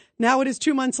 post-election. Now it is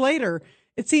 2 months later.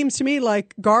 It seems to me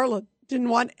like Garland didn't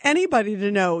want anybody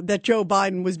to know that Joe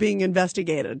Biden was being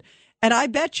investigated. And I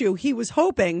bet you he was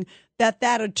hoping that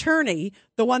attorney,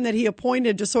 the one that he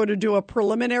appointed to sort of do a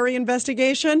preliminary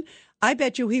investigation, I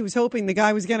bet you he was hoping the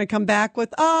guy was going to come back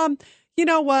with, you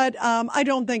know what? I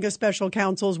don't think a special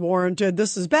counsel is warranted.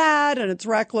 This is bad and it's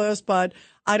reckless, but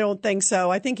I don't think so.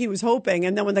 I think he was hoping.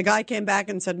 And then when the guy came back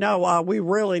and said, no, we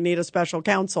really need a special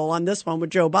counsel on this one with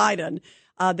Joe Biden,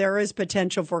 there is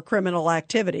potential for criminal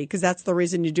activity, because that's the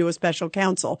reason you do a special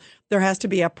counsel. There has to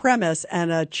be a premise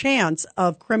and a chance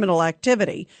of criminal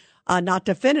activity, not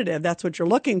definitive. That's what you're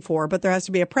looking for, but there has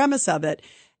to be a premise of it.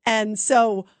 And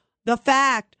so the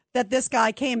fact that this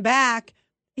guy came back,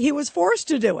 he was forced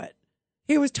to do it.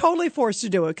 He was totally forced to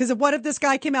do it, because what if this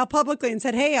guy came out publicly and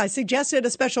said, hey, I suggested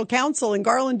a special counsel and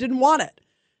Garland didn't want it?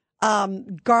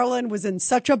 Garland was in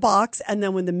such a box. And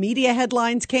then when the media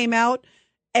headlines came out,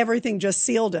 everything just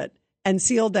sealed it, and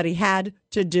sealed that he had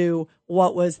to do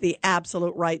what was the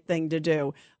absolute right thing to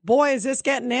do. Boy, is this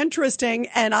getting interesting.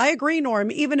 And I agree,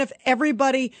 Norm, even if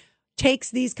everybody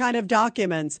takes these kind of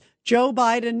documents, Joe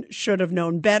Biden should have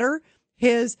known better.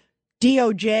 His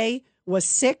DOJ was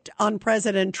sicked on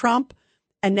President Trump,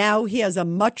 and now he has a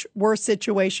much worse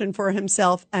situation for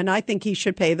himself, and I think he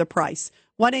should pay the price.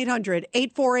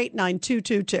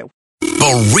 1-800-848-9222.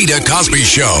 The Rita Cosby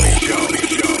Show.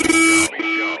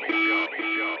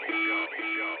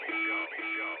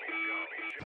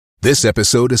 This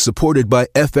episode is supported by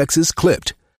FX's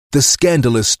Clipped, the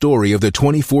scandalous story of the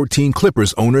 2014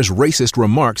 Clippers owner's racist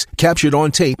remarks captured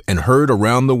on tape and heard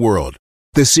around the world.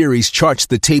 The series charts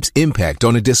the tape's impact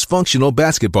on a dysfunctional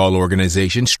basketball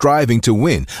organization striving to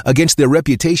win against their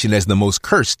reputation as the most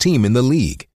cursed team in the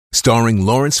league. Starring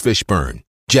Lawrence Fishburne,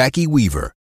 Jackie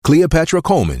Weaver, Cleopatra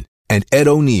Coleman, and Ed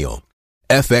O'Neill.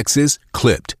 FX's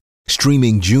Clipped,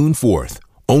 streaming June 4th,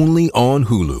 only on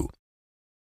Hulu.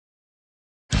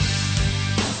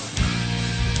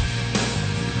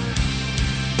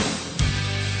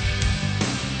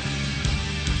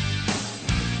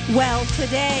 Well,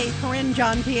 today, Karine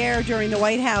Jean-Pierre, during the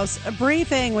White House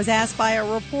briefing, was asked by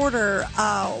a reporter,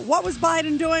 what was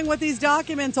Biden doing with these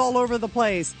documents all over the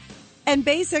place? And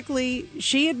basically,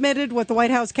 she admitted what the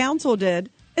White House counsel did,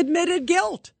 admitted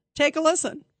guilt. Take a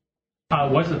listen.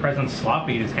 Was the president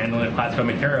sloppy in his handling of classified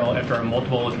material after on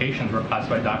multiple occasions where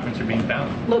classified documents are being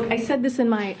found? Look, I said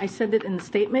it in the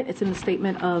statement. It's in the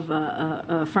statement of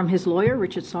from his lawyer,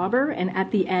 Richard Sauber. And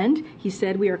at the end, he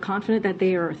said, we are confident that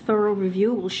a thorough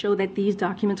review will show that these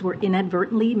documents were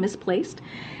inadvertently misplaced.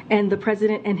 And the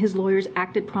president and his lawyers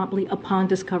acted promptly upon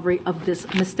discovery of this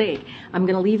mistake. I'm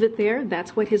going to leave it there.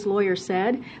 That's what his lawyer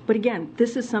said. But again,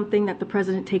 this is something that the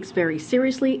president takes very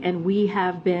seriously, and we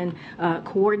have been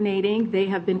coordinating. They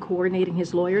have been coordinating.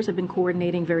 His lawyers have been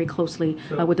coordinating very closely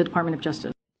with the Department of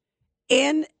Justice.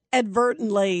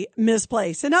 Inadvertently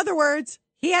misplaced. In other words,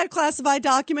 he had classified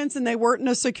documents and they weren't in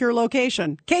a secure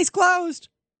location. Case closed.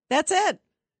 That's it.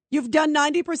 You've done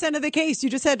 90% of the case. You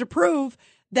just had to prove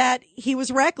that he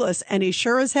was reckless, and he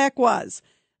sure as heck was.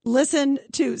 Listen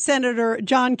to Senator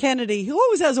John Kennedy, who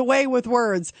always has a way with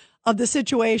words, of the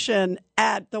situation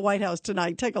at the White House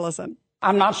tonight. Take a listen.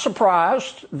 I'm not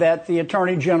surprised that the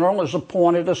Attorney General has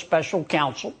appointed a special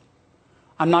counsel.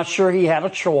 I'm not sure he had a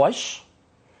choice.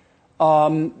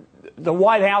 The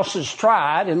White House has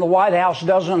tried, and the White House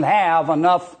doesn't have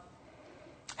enough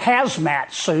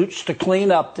hazmat suits to clean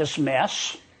up this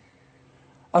mess.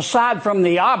 Aside from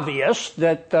the obvious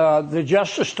that the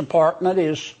Justice Department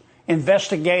is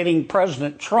investigating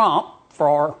President Trump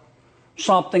for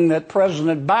something that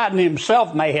President Biden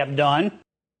himself may have done.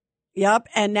 Yep.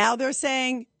 And now they're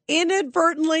saying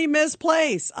inadvertently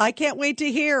misplaced. I can't wait to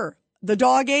hear. The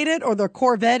dog ate it or the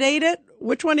Corvette ate it?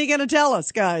 Which one are you going to tell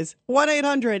us, guys?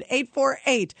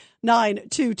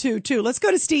 1-800-848-9222. Let's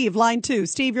go to Steve, line 2.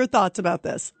 Steve, your thoughts about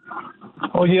this?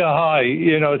 Oh, yeah. Hi.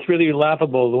 It's really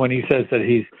laughable when he says that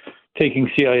he's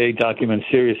taking CIA documents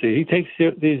seriously. He takes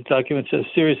these documents as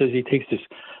serious as he takes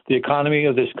the economy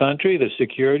of this country, the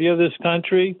security of this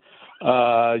country,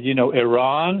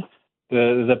 Iran,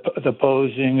 the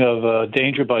posing of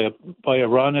danger by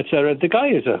Iran, et cetera. The guy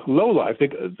is a lowlife.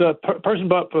 The person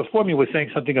before me was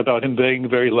saying something about him being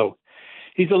very low.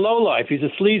 He's a lowlife. He's a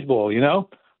sleazeball,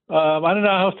 I don't know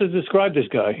how else to describe this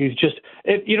guy. He's just,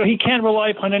 he can't rely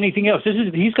upon anything else.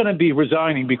 He's going to be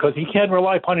resigning because he can't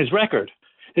rely upon his record.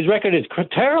 His record is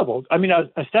terrible. I mean,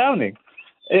 astounding.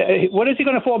 What is he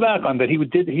going to fall back on? That he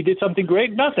did something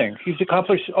great? Nothing. He's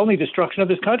accomplished only destruction of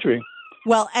this country.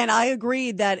 Well, and I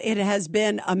agree that it has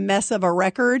been a mess of a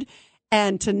record.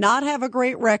 And to not have a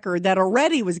great record that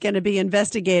already was going to be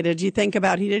investigated, you think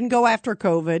about he didn't go after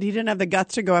COVID. He didn't have the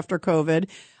guts to go after COVID.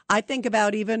 I think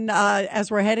about even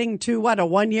as we're heading to, a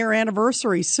 1-year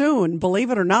anniversary soon, believe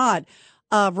it or not,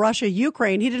 of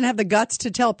Russia-Ukraine. He didn't have the guts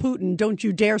to tell Putin, don't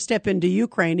you dare step into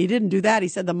Ukraine. He didn't do that. He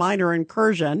said the minor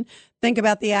incursion. Think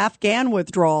about the Afghan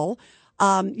withdrawal.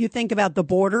 You think about the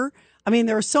border. I mean,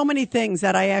 there are so many things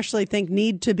that I actually think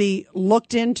need to be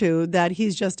looked into that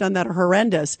he's just done that are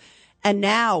horrendous. And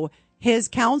now his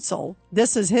counsel,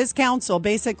 this is his counsel,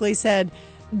 basically said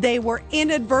they were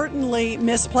inadvertently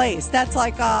misplaced. That's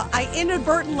like I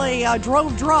inadvertently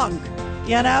drove drunk,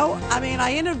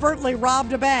 I inadvertently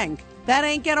robbed a bank. That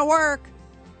ain't going to work.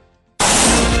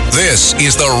 This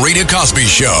is The Rita Cosby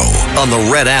Show on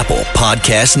the Red Apple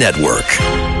Podcast Network.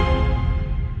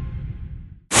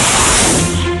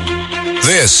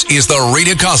 This is The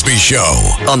Rita Cosby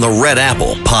Show on the Red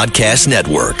Apple Podcast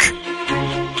Network.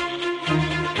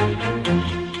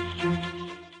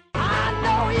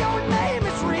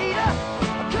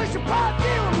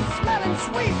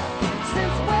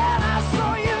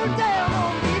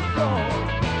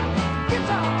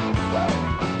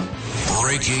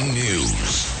 Breaking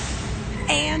news.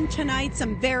 And tonight,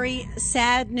 some very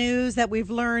sad news that we've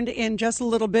learned in just a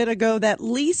little bit ago that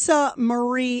Lisa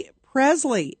Marie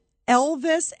Presley,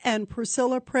 Elvis and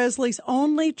Priscilla Presley's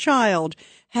only child,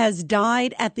 has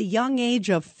died at the young age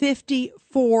of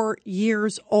 54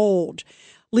 years old.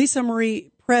 Lisa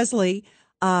Marie Presley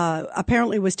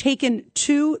apparently was taken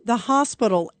to the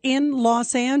hospital in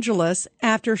Los Angeles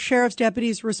after sheriff's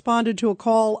deputies responded to a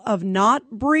call of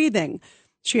not breathing.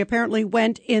 She apparently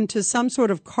went into some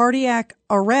sort of cardiac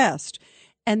arrest.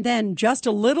 And then just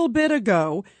a little bit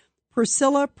ago,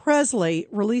 Priscilla Presley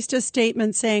released a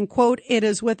statement saying, quote, "It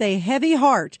is with a heavy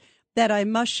heart that I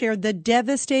must share the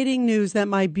devastating news that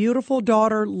my beautiful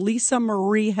daughter, Lisa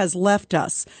Marie, has left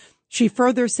us." She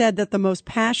further said that the most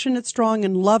passionate, strong,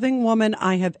 and loving woman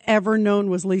I have ever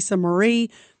known was Lisa Marie.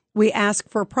 We ask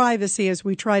for privacy as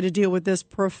we try to deal with this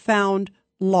profound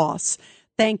loss.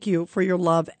 Thank you for your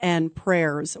love and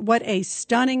prayers. What a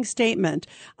stunning statement.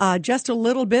 Just a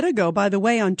little bit ago, by the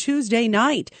way, on Tuesday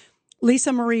night,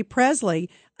 Lisa Marie Presley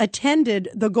attended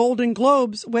the Golden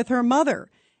Globes with her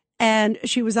mother, and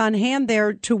she was on hand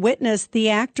there to witness the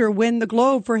actor win the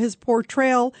Globe for his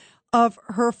portrayal of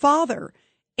her father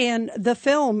in the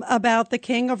film about the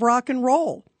king of rock and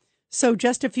roll. So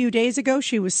just a few days ago,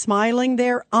 she was smiling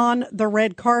there on the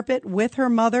red carpet with her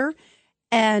mother,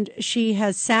 and she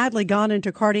has sadly gone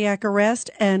into cardiac arrest.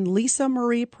 And Lisa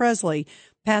Marie Presley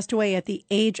passed away at the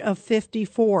age of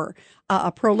 54.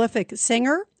 A prolific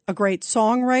singer, a great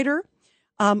songwriter,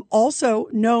 also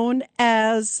known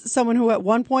as someone who at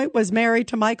one point was married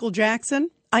to Michael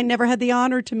Jackson. I never had the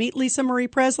honor to meet Lisa Marie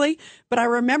Presley, but I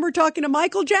remember talking to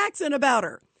Michael Jackson about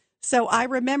her. So I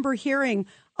remember hearing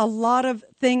a lot of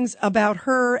things about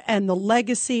her and the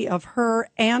legacy of her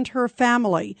and her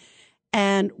family.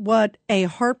 And what a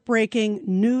heartbreaking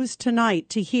news tonight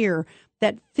to hear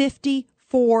that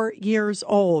 54 years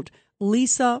old,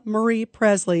 Lisa Marie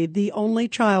Presley, the only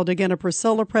child, again, of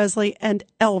Priscilla Presley and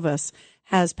Elvis,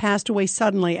 has passed away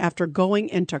suddenly after going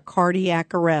into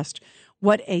cardiac arrest.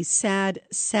 What a sad,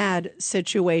 sad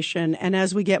situation. And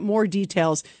as we get more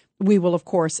details, we will, of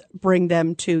course, bring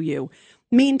them to you.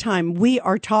 Meantime, we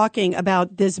are talking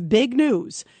about this big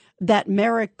news that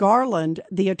Merrick Garland,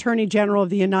 the Attorney General of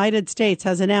the United States,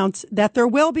 has announced that there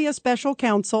will be a special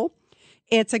counsel.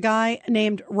 It's a guy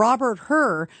named Robert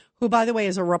Hur, who, by the way,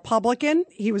 is a Republican.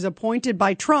 He was appointed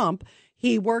by Trump.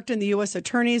 He worked in the U.S.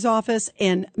 Attorney's Office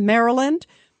in Maryland,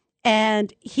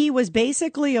 and he was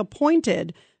basically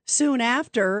appointed soon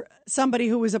after somebody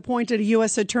who was appointed a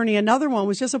U.S. attorney, another one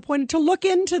was just appointed to look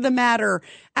into the matter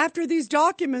after these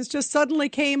documents just suddenly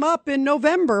came up in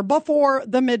November before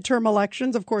the midterm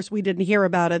elections. Of course, we didn't hear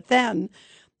about it then.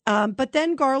 But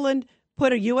then Garland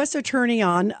put a U.S. attorney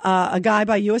on, a guy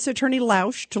by U.S. Attorney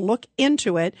Lausch, to look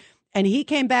into it. And he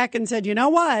came back and said, you know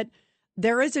what?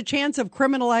 There is a chance of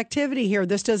criminal activity here.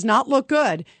 This does not look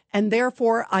good. And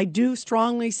therefore, I do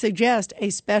strongly suggest a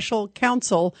special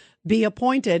counsel be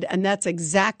appointed. And that's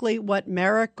exactly what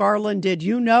Merrick Garland did.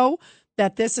 You know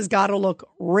that this has got to look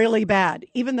really bad.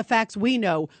 Even the facts we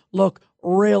know look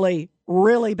really,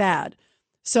 really bad.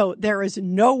 So there is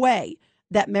no way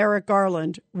that Merrick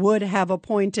Garland would have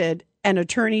appointed an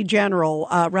attorney general,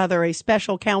 rather a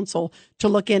special counsel, to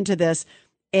look into this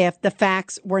if the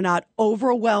facts were not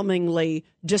overwhelmingly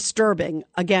disturbing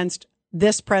against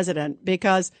this president,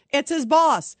 because it's his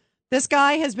boss. This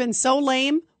guy has been so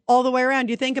lame all the way around.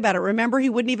 You think about it. Remember, he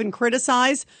wouldn't even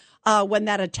criticize when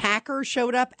that attacker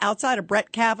showed up outside of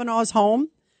Brett Kavanaugh's home.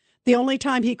 The only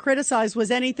time he criticized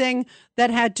was anything that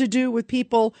had to do with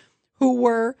people who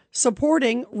were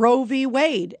supporting Roe v.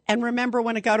 Wade. And remember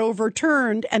when it got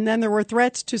overturned and then there were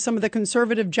threats to some of the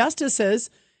conservative justices,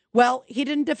 well, he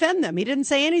didn't defend them. He didn't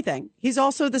say anything. He's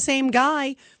also the same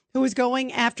guy who was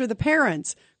going after the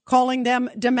parents, calling them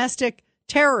domestic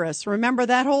terrorists. Remember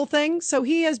that whole thing? So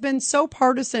he has been so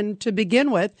partisan to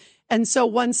begin with and so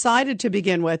one-sided to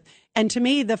begin with. And to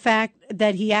me, the fact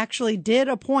that he actually did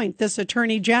appoint this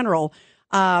attorney general,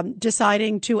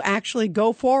 deciding to actually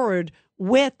go forward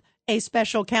with a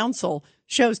special counsel,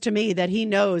 shows to me that he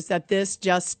knows that this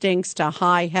just stinks to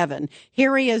high heaven.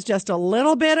 Here he is just a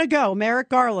little bit ago, Merrick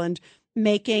Garland,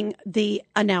 making the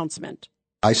announcement.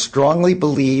 I strongly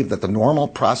believe that the normal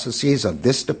processes of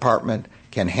this department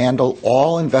can handle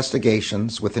all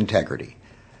investigations with integrity.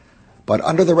 But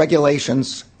under the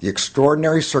regulations, the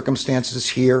extraordinary circumstances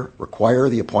here require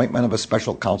the appointment of a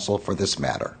special counsel for this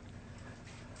matter.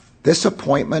 This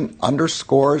appointment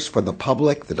underscores for the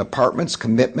public the department's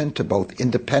commitment to both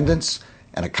independence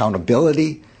and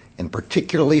accountability in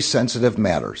particularly sensitive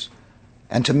matters,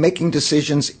 and to making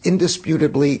decisions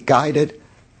indisputably guided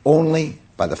only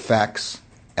by the facts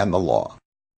and the law.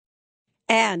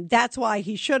 And that's why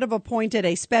he should have appointed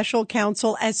a special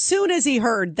counsel as soon as he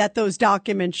heard that those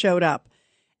documents showed up.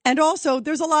 And also,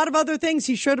 there's a lot of other things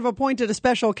he should have appointed a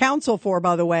special counsel for,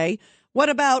 by the way. What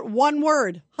about one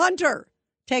word? Hunter.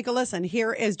 Take a listen.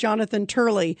 Here is Jonathan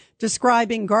Turley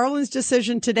describing Garland's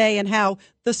decision today and how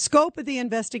the scope of the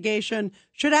investigation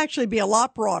should actually be a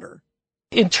lot broader.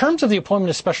 In terms of the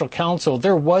appointment of special counsel,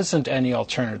 there wasn't any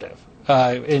alternative,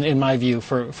 in my view,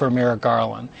 for Merrick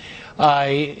Garland.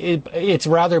 It's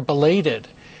rather belated.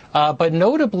 But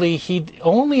notably, he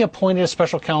only appointed a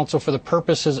special counsel for the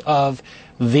purposes of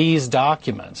these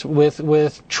documents.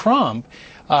 With Trump,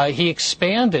 he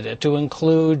expanded it to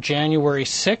include January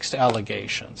 6th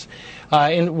allegations.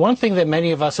 And one thing that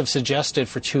many of us have suggested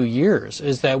for 2 years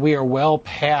is that we are well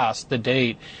past the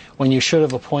date when you should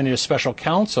have appointed a special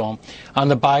counsel on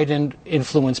the Biden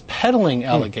influence peddling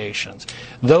allegations.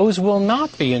 Those will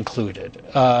not be included,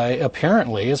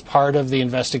 apparently, as part of the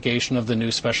investigation of the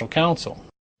new special counsel.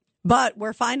 But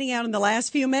we're finding out in the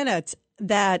last few minutes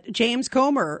that James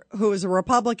Comer, who is a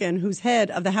Republican, who's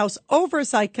head of the House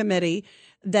Oversight Committee,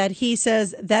 that he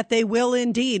says that they will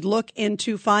indeed look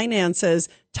into finances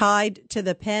tied to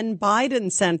the Penn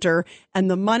Biden Center and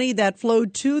the money that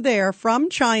flowed to there from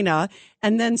China.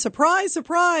 And then surprise,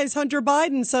 surprise, Hunter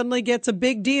Biden suddenly gets a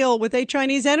big deal with a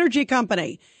Chinese energy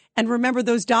company. And remember,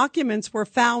 those documents were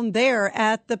found there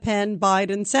at the Penn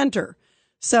Biden Center.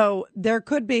 So there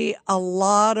could be a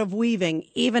lot of weaving,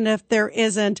 even if there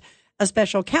isn't a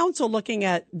special counsel looking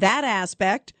at that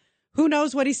aspect. Who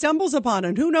knows what he stumbles upon,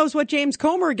 and who knows what James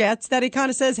Comer gets that he kind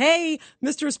of says, hey,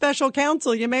 Mr. Special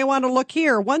Counsel, you may want to look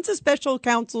here. Once a special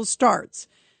counsel starts,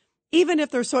 even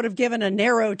if they're sort of given a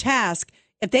narrow task,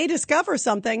 if they discover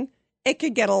something, it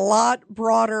could get a lot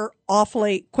broader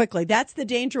awfully quickly. That's the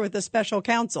danger with the special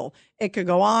counsel. It could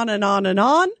go on and on and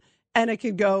on, and it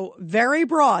could go very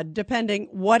broad depending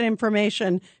what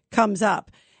information comes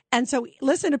up. And so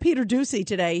listen to Peter Doocy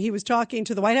today. He was talking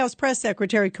to the White House press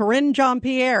secretary, Karine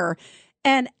Jean-Pierre,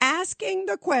 and asking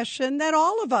the question that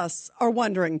all of us are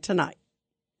wondering tonight.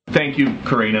 Thank you,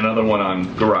 Karine. Another one on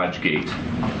GarageGate.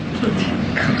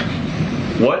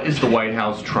 What is the White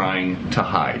House trying to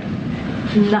hide?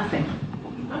 Nothing.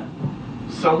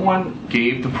 Someone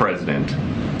gave the president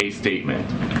a statement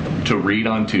to read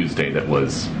on Tuesday that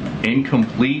was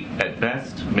incomplete at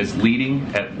best, misleading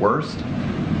at worst.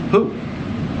 Who?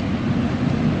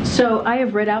 So I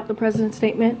have read out the president's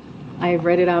statement. I have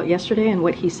read it out yesterday and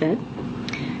what he said.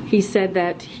 He said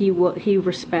that he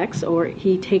respects or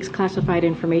he takes classified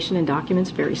information and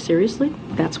documents very seriously.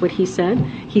 That's what he said.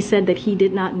 He said that he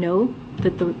did not know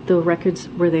that the records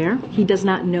were there. He does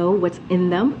not know what's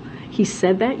in them. He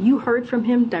said that. You heard from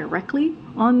him directly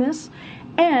on this.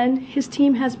 And his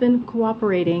team has been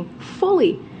cooperating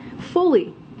fully.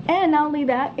 And not only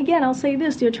that, again, I'll say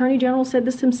this, the Attorney General said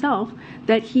this himself,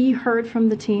 that he heard from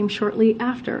the team shortly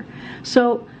after.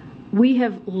 So we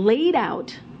have laid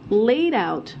out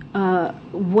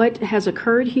what has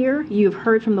occurred here. You've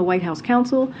heard from the White House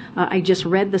counsel. I just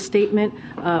read the statement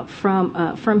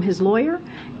from his lawyer.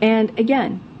 And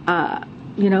again,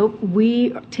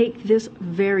 we take this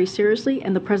very seriously,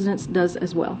 and the president does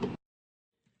as well.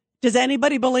 Does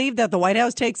anybody believe that the White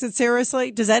House takes it seriously?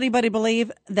 Does anybody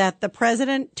believe that the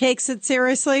president takes it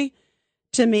seriously?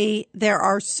 To me, there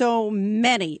are so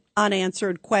many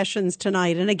unanswered questions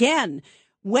tonight. And again,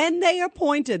 when they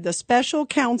appointed the special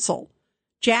counsel,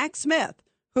 Jack Smith,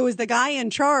 who is the guy in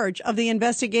charge of the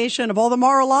investigation of all the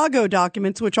Mar-a-Lago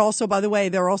documents, which also, by the way,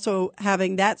 they're also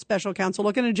having that special counsel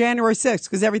looking at January 6th,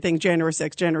 because everything's January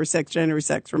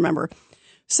 6th, remember?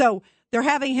 So they're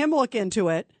having him look into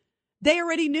it. They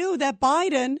already knew that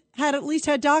Biden had at least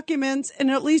had documents in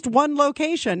at least one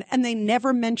location, and they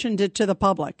never mentioned it to the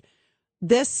public.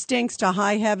 This stinks to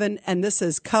high heaven, and this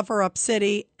is cover-up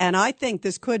city, and I think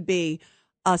this could be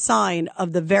a sign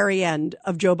of the very end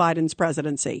of Joe Biden's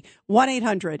presidency.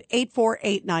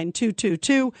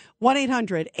 1-800-848-9222,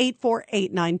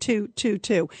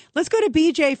 1-800-848-9222. Let's go to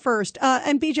BJ first.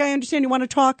 And BJ, I understand you want to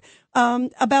talk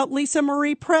about Lisa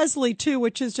Marie Presley, too,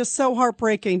 which is just so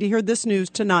heartbreaking to hear this news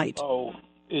tonight. Oh,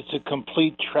 it's a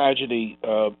complete tragedy.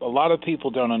 A lot of people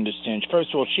don't understand. First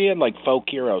of all, she had like folk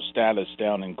hero status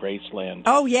down in Graceland.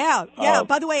 Oh, yeah.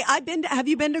 By the way, have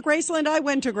you been to Graceland? I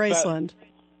went to Graceland.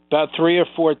 About 3 or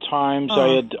 4 times.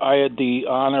 I had the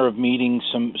honor of meeting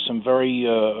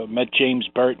met James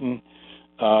Burton.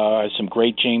 Some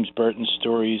great James Burton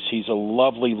stories. He's a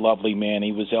lovely, lovely man.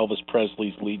 He was Elvis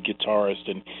Presley's lead guitarist,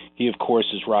 and he, of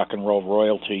course, is rock and roll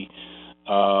royalty.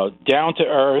 Down to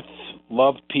earth,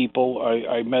 loved people.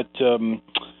 I met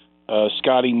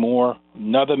Scotty Moore,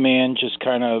 another man, just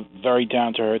kind of very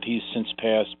down to earth. He's since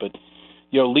passed, but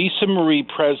Lisa Marie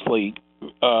Presley,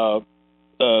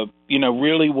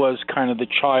 really was kind of the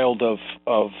child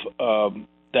of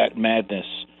that madness.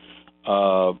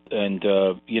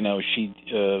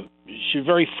 She's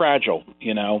very fragile,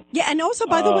 Yeah, and also,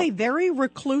 by the way, very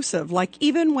reclusive. Like,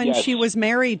 even when she was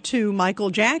married to Michael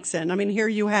Jackson, I mean, here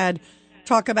you had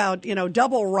talk about,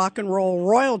 double rock and roll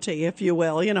royalty, if you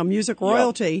will, music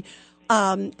royalty.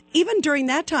 Even during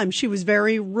that time, she was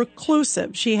very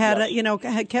reclusive. She had,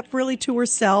 had kept really to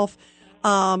herself,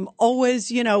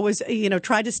 always, was,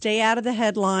 tried to stay out of the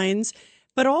headlines,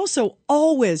 but also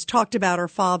always talked about her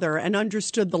father and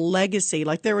understood the legacy.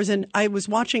 Like I was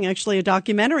watching actually a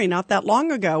documentary not that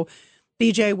long ago,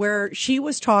 BJ, where she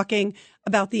was talking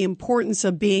about the importance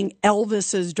of being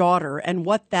Elvis's daughter and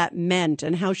what that meant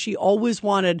and how she always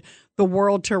wanted the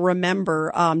world to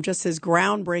remember just his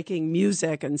groundbreaking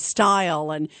music and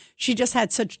style. And she just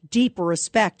had such deep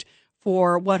respect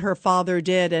for what her father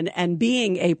did and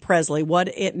being a Presley, what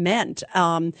it meant.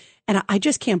 And I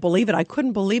just can't believe it. I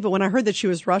couldn't believe it. When I heard that she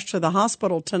was rushed to the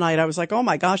hospital tonight, I was like, oh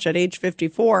my gosh, at age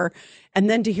 54. And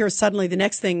then to hear suddenly the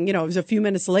next thing, it was a few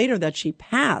minutes later that she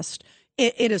passed.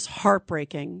 It is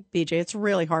heartbreaking, BJ. It's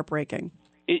really heartbreaking.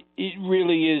 It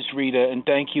really is, Rita, and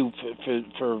thank you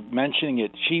for mentioning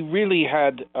it. She really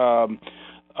had a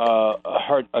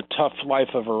tough life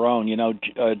of her own.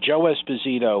 Joe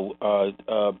Esposito,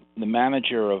 the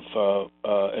manager of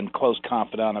and close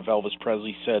confidant of Elvis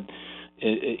Presley, said,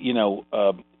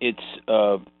 it's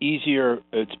easier,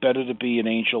 it's better to be an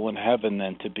angel in heaven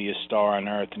than to be a star on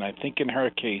earth. And I think in her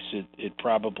case, it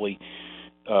probably,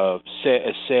 as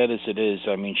sad as it is,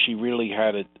 I mean, she really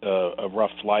had a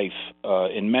rough life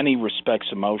in many respects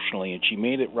emotionally, and she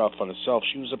made it rough on herself.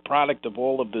 She was a product of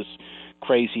all of this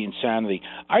crazy insanity.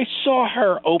 I saw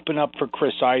her open up for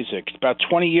Chris Isaak about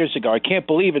 20 years ago. I can't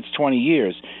believe it's 20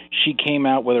 years. She came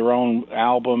out with her own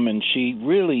album, and she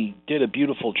really did a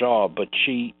beautiful job, but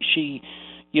she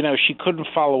couldn't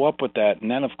follow up with that. And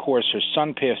then, of course, her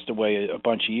son passed away a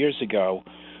bunch of years ago.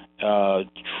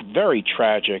 Very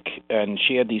tragic, and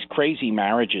she had these crazy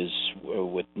marriages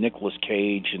with Nicolas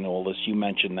Cage and all this. You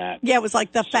mentioned that. Yeah, it was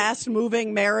like the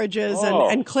fast-moving marriages,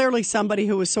 and clearly somebody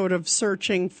who was sort of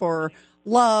searching for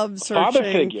love,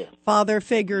 father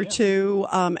figure too,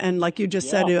 and like you just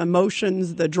said,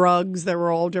 emotions, the drugs. There were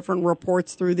all different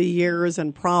reports through the years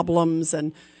and problems,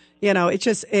 and it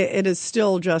is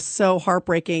still just so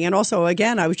heartbreaking. And also,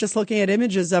 again, I was just looking at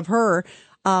images of her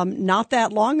not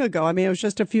that long ago. I mean, it was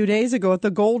just a few days ago at the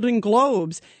Golden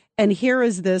Globes, and here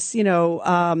is this,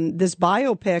 this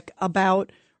biopic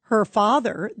about her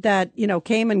father that,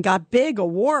 came and got big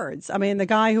awards. I mean, the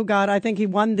guy who I think he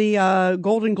won the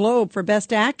Golden Globe for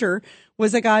Best Actor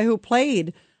was a guy who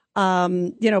played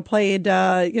parts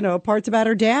about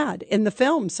her dad in the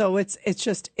film. So it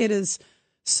is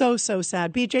so, so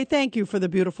sad. BJ, thank you for the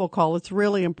beautiful call. It's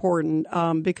really important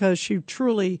because she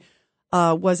truly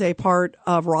was a part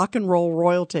of rock and roll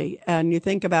royalty. And you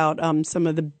think about some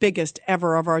of the biggest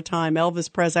ever of our time, Elvis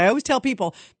Presley. I always tell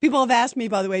people have asked me,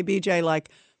 by the way, BJ, like,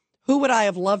 who would I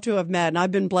have loved to have met? And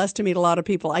I've been blessed to meet a lot of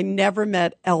people. I never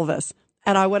met Elvis,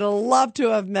 and I would have loved to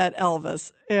have met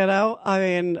Elvis. I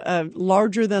mean,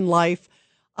 larger than life,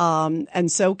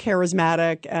 and so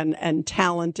charismatic and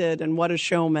talented, and what a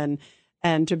showman.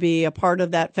 And to be a part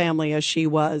of that family as she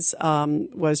was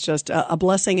just a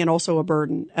blessing and also a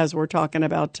burden, as we're talking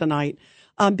about tonight.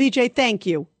 BJ, thank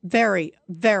you very,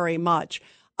 very much.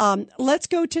 Let's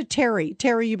go to Terry.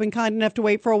 Terry, you've been kind enough to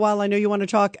wait for a while. I know you want to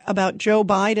talk about Joe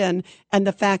Biden and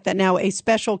the fact that now a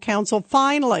special counsel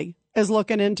finally is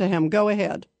looking into him. Go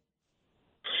ahead.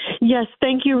 Yes,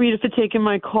 thank you, Rita, for taking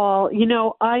my call.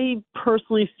 I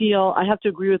personally feel I have to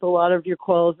agree with a lot of your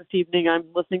calls this evening. I'm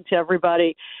listening to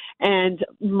everybody. And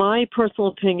my personal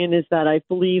opinion is that I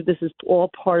believe this is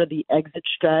all part of the exit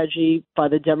strategy by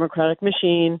the Democratic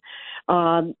machine.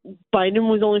 Biden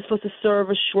was only supposed to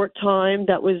serve a short time.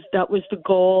 That was the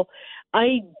goal.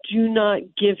 I do not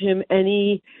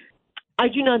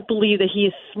believe that he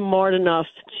is smart enough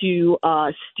to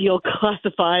steal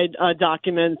classified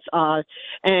documents,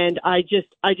 and I just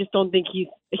don't think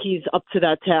he's up to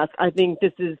that task. I think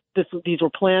these were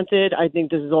planted. I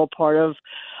think this is all part of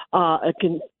a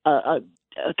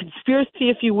conspiracy,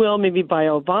 if you will, maybe by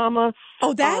Obama.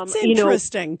 Oh, that's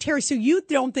interesting, Terry. So you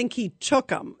don't think he took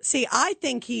them? See, I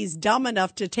think he's dumb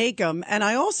enough to take them, and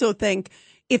I also think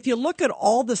if you look at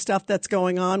all the stuff that's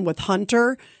going on with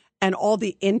Hunter and all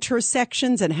the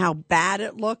intersections and how bad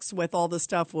it looks with all the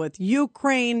stuff with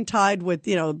Ukraine tied with,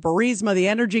 Burisma, the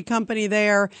energy company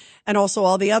there, and also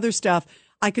all the other stuff,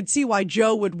 I could see why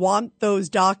Joe would want those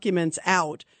documents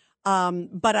out.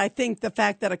 But I think the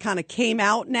fact that it kind of came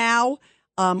out now,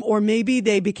 or maybe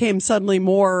they became suddenly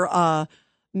more,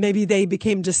 maybe they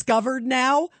became discovered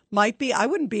now, might be. I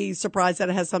wouldn't be surprised that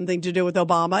it has something to do with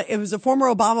Obama. It was a former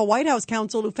Obama White House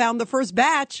counsel who found the first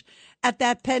batch at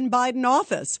that Penn Biden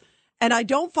office. And I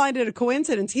don't find it a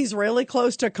coincidence. He's really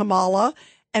close to Kamala.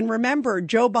 And remember,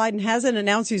 Joe Biden hasn't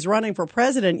announced he's running for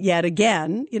president yet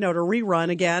again, to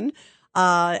rerun again,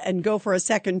 and go for a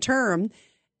second term.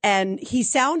 And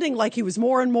he's sounding like he was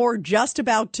more and more just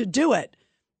about to do it.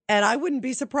 And I wouldn't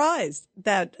be surprised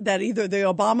that either the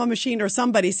Obama machine or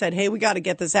somebody said, hey, we got to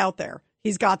get this out there.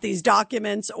 He's got these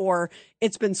documents, or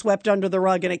it's been swept under the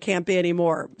rug and it can't be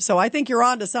anymore. So I think you're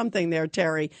on to something there,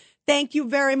 Terry. Thank you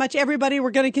very much, everybody.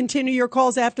 We're going to continue your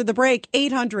calls after the break.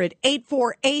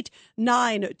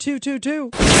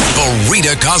 800-848-9222. The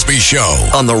Rita Cosby Show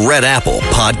on the Red Apple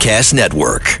Podcast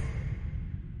Network.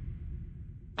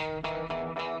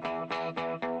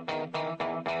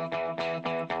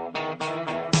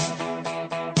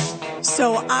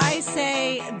 So I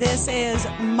say this is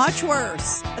much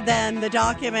worse than the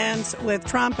documents with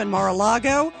Trump and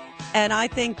Mar-a-Lago, and I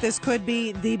think this could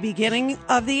be the beginning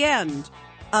of the end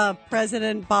of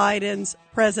President Biden's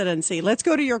presidency. Let's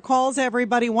go to your calls,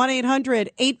 everybody.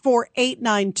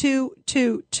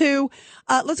 1-800-848-9222.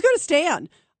 Let's go to Stan.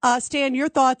 Stan, your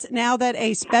thoughts now that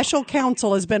a special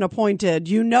counsel has been appointed.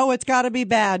 You know it's got to be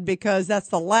bad because that's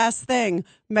the last thing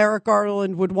Merrick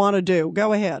Garland would want to do.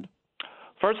 Go ahead.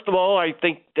 First of all, I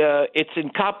think it's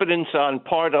incompetence on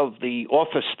part of the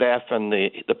office staff and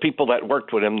the people that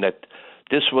worked with him that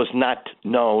this was not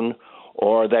known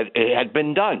or that it had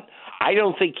been done. I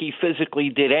don't think he physically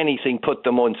did anything, put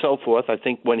them on and so forth. I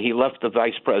think when he left the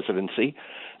vice presidency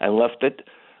and left it,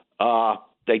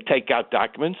 they take out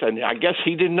documents, and I guess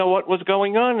he didn't know what was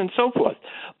going on and so forth.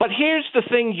 But here's the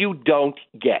thing you don't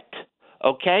get,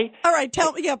 okay? All right,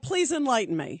 please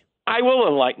enlighten me. I will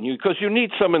enlighten you because you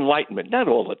need some enlightenment. Not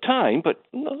all the time, but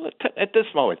at this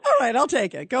moment. All right, I'll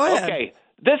take it. Go ahead. Okay,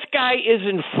 this guy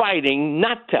isn't fighting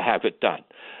not to have it done.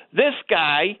 This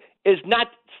guy is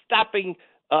not stopping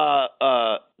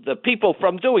the people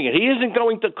from doing it. He isn't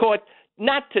going to court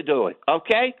not to do it,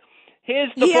 okay? Here's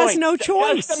the point. He has no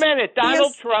choice. Just a minute.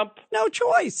 Donald Trump. No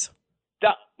choice.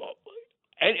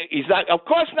 And he's not, of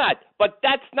course not. But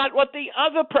that's not what the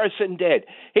other person did.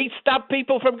 He stopped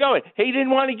people from going. He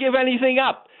didn't want to give anything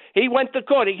up. He went to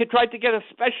court. He tried to get a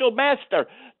special master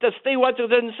to see what to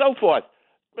do and so forth.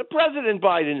 But President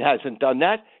Biden hasn't done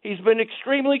that. He's been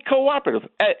extremely cooperative.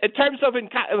 In terms of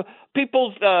the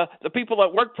people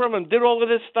that worked for him and did all of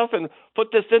this stuff and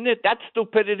put this in there, that's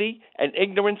stupidity and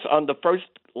ignorance on the first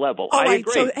level. All right,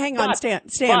 agree. so hang on, Stan.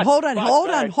 Hold on.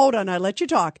 I let you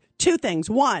talk. Two things.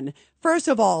 One, first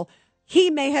of all, he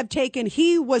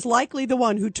was likely the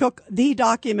one who took the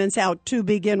documents out to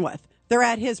begin with. They're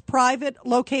at his private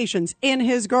locations in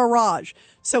his garage.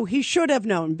 So he should have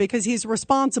known because he's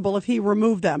responsible if he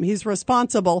removed them. He's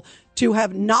responsible to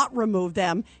have not removed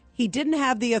them. He didn't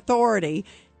have the authority.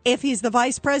 If he's the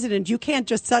vice president, you can't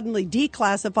just suddenly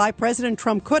declassify. President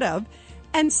Trump could have.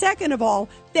 And second of all,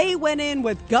 they went in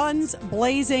with guns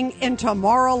blazing into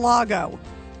Mar-a-Lago.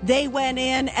 They went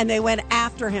in and they went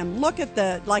after him. Look at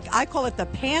I call it the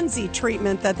pansy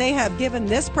treatment that they have given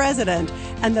this president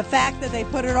and the fact that they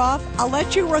put it off. I'll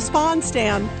let you respond,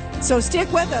 Stan. So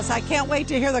stick with us. I can't wait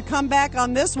to hear the comeback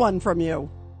on this one from you.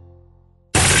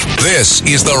 This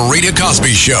is the Rita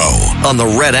Cosby Show on the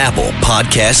Red Apple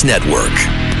Podcast Network.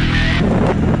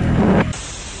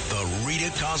 The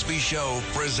Rita Cosby Show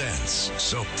presents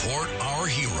Support Our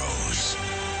Heroes.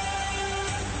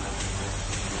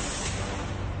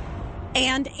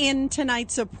 And in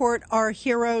tonight's Support Our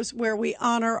Heroes, where we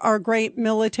honor our great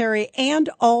military and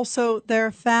also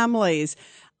their families.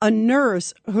 A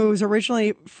nurse who's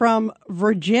originally from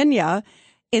Virginia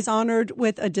is honored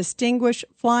with a Distinguished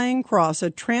Flying Cross. A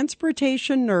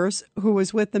transportation nurse who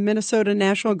was with the Minnesota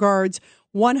National Guard's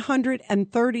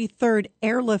 133rd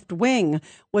Airlift Wing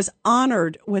was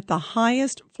honored with the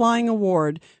highest flying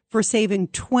award for saving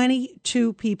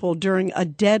 22 people during a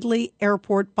deadly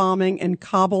airport bombing in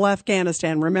Kabul,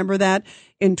 Afghanistan. Remember that?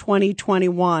 In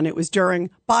 2021. It was during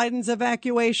Biden's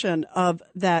evacuation of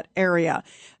that area.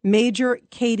 Major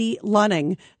Katie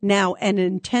Lunning, now an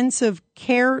intensive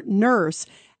care nurse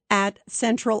at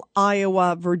Central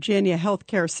Iowa, Virginia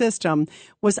Healthcare System,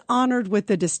 was honored with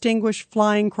the Distinguished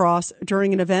Flying Cross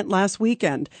during an event last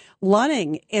weekend.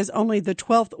 Lunning is only the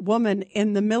 12th woman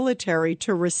in the military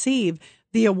to receive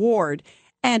the award,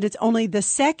 and it's only the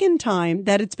second time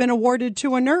that it's been awarded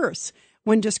to a nurse.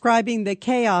 When describing the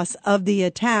chaos of the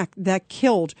attack that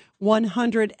killed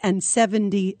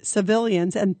 170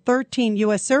 civilians and 13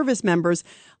 U.S. service members,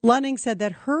 Lunning said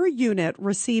that her unit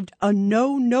received a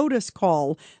no-notice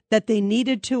call that they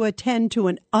needed to attend to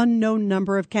an unknown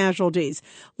number of casualties.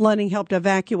 Lunning helped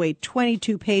evacuate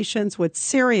 22 patients with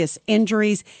serious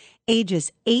injuries,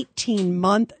 ages 18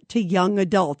 months to young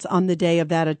adults on the day of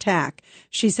that attack.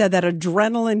 She said that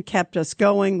adrenaline kept us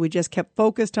going. We just kept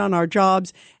focused on our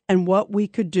jobs and what we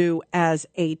could do as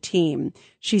a team.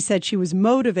 She said she was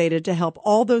motivated to help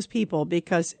all those people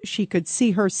because she could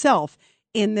see herself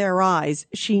in their eyes.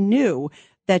 She knew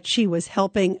that she was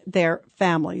helping their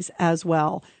families as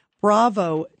well.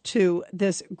 Bravo to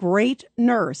this great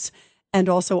nurse and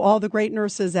also all the great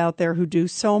nurses out there who do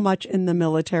so much in the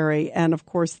military. And, of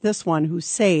course, this one who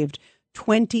saved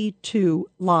 22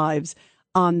 lives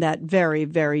on that very,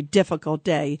 very difficult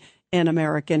day in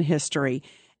American history.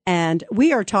 And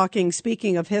we are talking,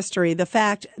 speaking of history, the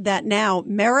fact that now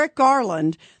Merrick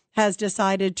Garland has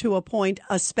decided to appoint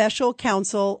a special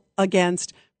counsel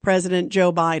against President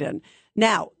Joe Biden.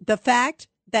 Now, the fact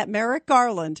that Merrick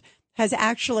Garland has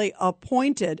actually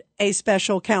appointed a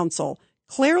special counsel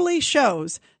clearly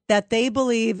shows that they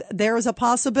believe there is a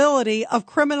possibility of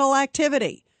criminal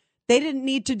activity. They didn't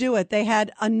need to do it. They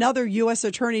had another U.S.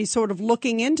 attorney sort of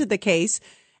looking into the case.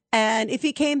 And if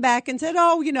he came back and said,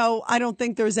 I don't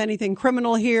think there's anything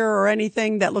criminal here or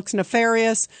anything that looks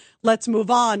nefarious, let's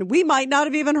move on, we might not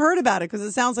have even heard about it because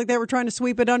it sounds like they were trying to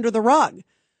sweep it under the rug.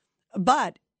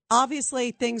 But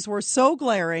obviously things were so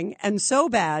glaring and so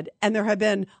bad, and there have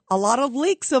been a lot of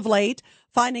leaks of late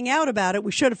finding out about it.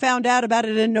 We should have found out about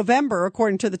it in November,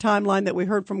 according to the timeline that we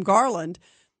heard from Garland.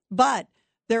 But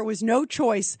there was no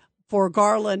choice for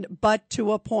Garland but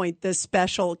to appoint this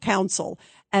special counsel.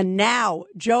 And now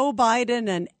Joe Biden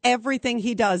and everything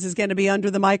he does is going to be under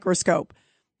the microscope.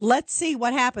 Let's see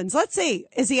what happens. Let's see.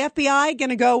 Is the FBI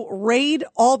going to go raid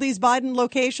all these Biden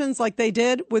locations like they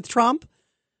did with Trump?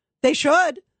 They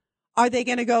should. Are they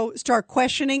going to go start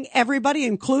questioning everybody,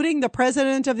 including the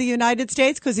president of the United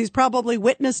States, because he's probably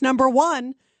witness number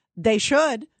one? They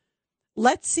should.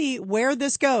 Let's see where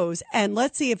this goes. And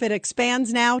let's see if it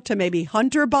expands now to maybe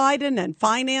Hunter Biden and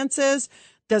finances.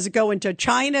 Does it go into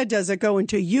China? Does it go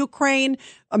into Ukraine?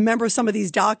 Remember some of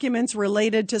these documents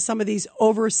related to some of these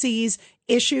overseas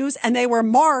issues, and they were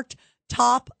marked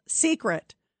top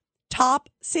secret,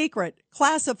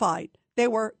 classified. They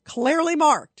were clearly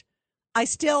marked. I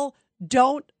still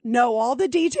don't know all the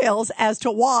details as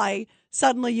to why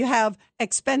suddenly you have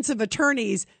expensive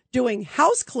attorneys doing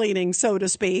house cleaning, so to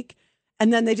speak,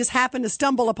 and then they just happen to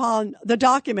stumble upon the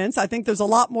documents. I think there's a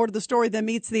lot more to the story than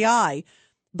meets the eye.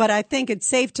 But I think it's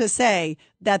safe to say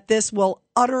that this will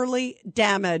utterly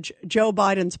damage Joe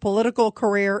Biden's political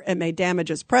career. It may damage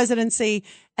his presidency,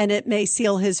 and it may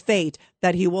seal his fate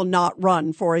that he will not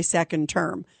run for a second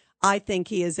term. I think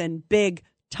he is in big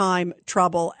time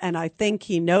trouble, and I think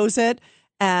he knows it.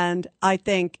 And I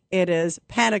think it is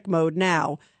panic mode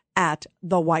now at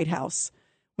the White House.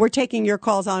 We're taking your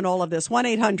calls on all of this.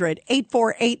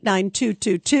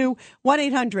 1-800-848-9222.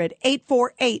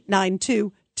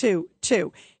 1-800-848-9222.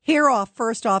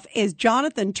 First off is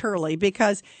Jonathan Turley,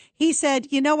 because he said,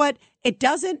 you know what? It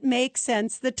doesn't make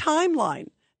sense, the timeline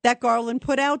that Garland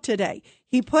put out today.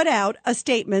 He put out a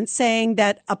statement saying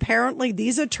that apparently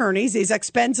these attorneys, these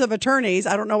expensive attorneys,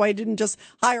 I don't know why he didn't just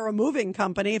hire a moving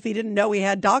company if he didn't know he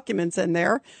had documents in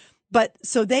there. But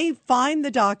so they find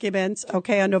the documents,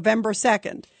 on November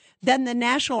 2nd. Then the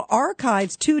National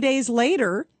Archives 2 days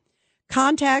later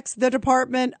contacts the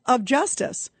Department of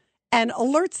Justice and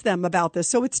alerts them about this.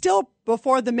 So it's still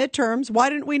before the midterms. Why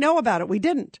didn't we know about it? We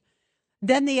didn't.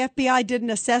 Then the FBI did an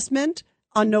assessment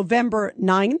on November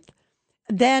 9th.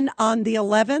 Then on the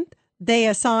 11th, they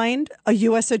assigned a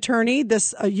U.S. attorney,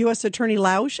 U.S. Attorney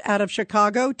Lausch out of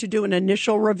Chicago, to do an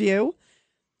initial review.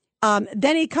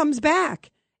 Then he comes back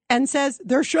and says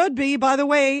there should be, by the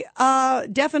way,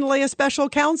 definitely a special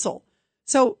counsel.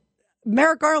 So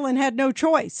Merrick Garland had no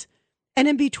choice. And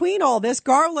in between all this,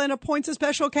 Garland appoints a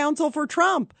special counsel for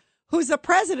Trump, who's the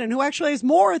president, who actually has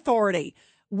more authority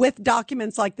with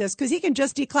documents like this because he can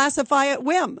just declassify at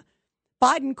whim.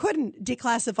 Biden couldn't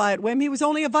declassify at whim. He was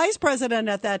only a vice president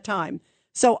at that time.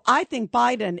 So I think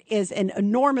Biden is in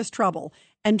enormous trouble.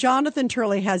 And Jonathan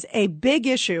Turley has a big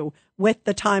issue with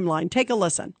the timeline. Take a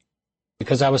listen.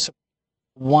 Because I was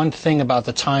one thing about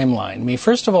the timeline. I mean,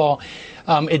 first of all,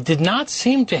 it did not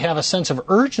seem to have a sense of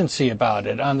urgency about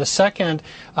it. On the second,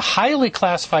 highly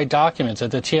classified documents at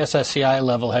the TSSCI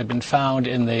level had been found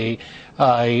in the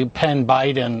Penn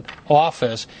Biden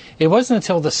office. It wasn't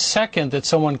until the second that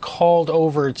someone called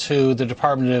over to the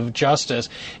Department of Justice.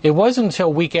 It wasn't until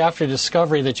a week after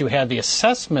discovery that you had the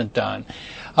assessment done.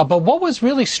 But what was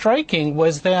really striking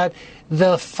was that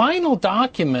the final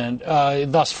document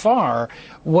thus far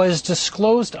was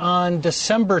disclosed on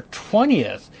December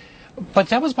 20th, but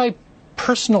that was by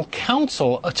personal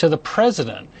counsel to the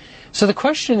president. So the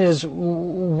question is,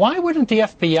 why wouldn't the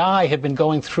FBI have been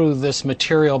going through this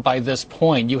material by this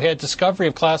point? You had discovery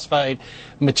of classified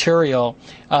material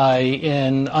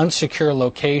in unsecure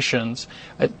locations,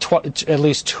 at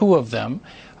least two of them,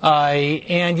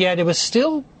 and yet it was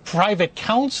still private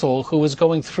counsel who was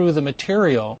going through the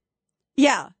material.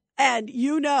 Yeah, and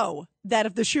you know that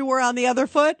if the shoe were on the other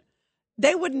foot,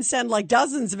 they wouldn't send like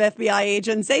dozens of FBI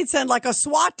agents. They'd send like a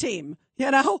SWAT team. You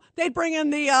know, they'd bring in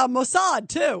the Mossad,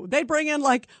 too. They'd bring in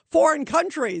like foreign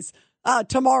countries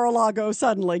to Mar-a-Lago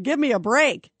suddenly. Give me a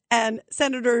break. And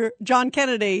Senator John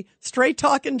Kennedy, straight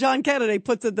talking John Kennedy,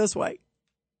 puts it this way.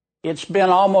 It's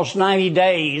been almost 90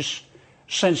 days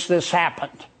since this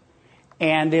happened.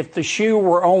 And if the shoe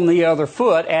were on the other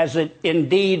foot, as it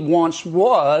indeed once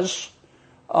was,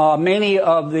 many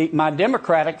of my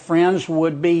Democratic friends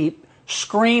would be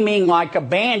screaming like a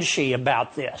banshee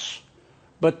about this.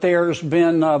 But there's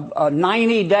been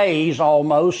 90 days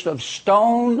almost of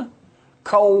stone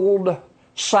cold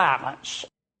silence.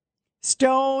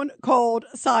 Stone cold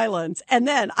silence. And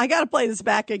then I got to play this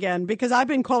back again because I've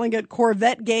been calling it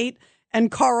Corvette Gate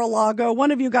and Mar-a-Lago. One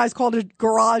of you guys called it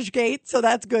Garage Gate, so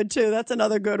that's good too. That's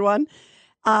another good one.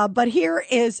 But here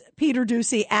is Peter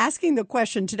Doocy asking the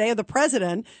question today of the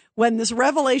president when this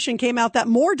revelation came out that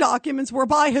more documents were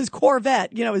by his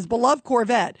Corvette, his beloved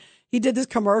Corvette. He did this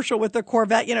commercial with the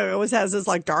Corvette, he always has his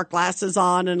like dark glasses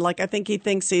on. And like, I think he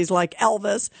thinks he's like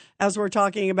Elvis as we're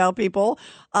talking about people,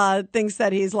 thinks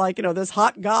that he's like, this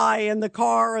hot guy in the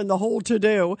car and the whole to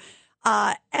do.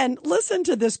 And listen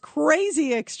to this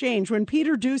crazy exchange when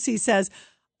Peter Doocy says,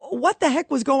 what the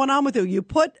heck was going on with you? You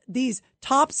put these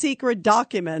top secret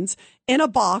documents in a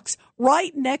box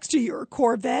right next to your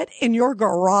Corvette in your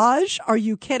garage. Are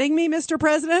you kidding me, Mr.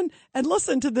 President? And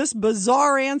listen to this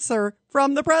bizarre answer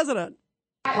from the president.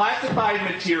 Classified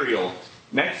material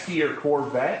next to your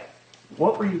Corvette?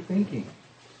 What were you thinking?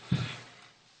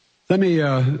 I'm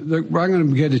going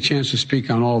to get a chance to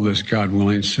speak on all this, God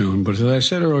willing, soon. But as I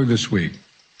said earlier this week,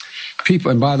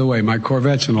 people, and by the way, my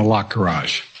Corvette's in a locked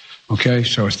garage. Okay,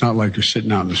 so it's not like you're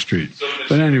sitting out in the street. So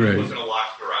but at any rate, was in a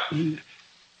locked garage.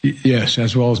 Yes,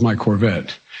 as well as my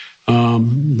Corvette.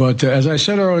 But as I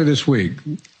said earlier this week,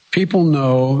 people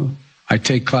know I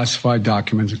take classified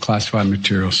documents and classified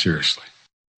material seriously.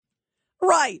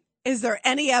 Right. Is there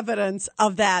any evidence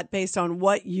of that based on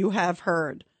what you have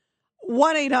heard?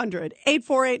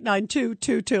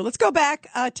 1-800-848-9222. Let's go back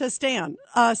to Stan.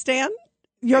 Stan,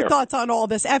 your thoughts on all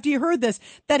this after you heard this,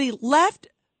 that he left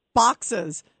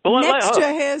boxes next to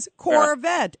his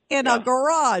Corvette in a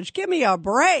garage. Give me a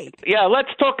break. Yeah, let's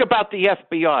talk about the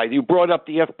FBI. You brought up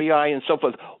the FBI and so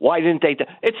forth. Why didn't they?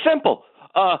 It's simple.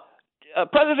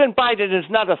 President Biden is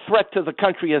not a threat to the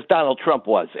country as Donald Trump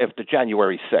was after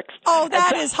January 6th. Oh,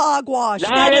 that is hogwash.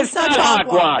 That is such not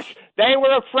hogwash. They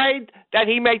were afraid that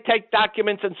he may take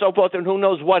documents and so forth, and who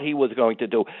knows what he was going to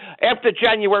do. After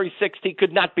January 6th, he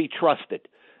could not be trusted.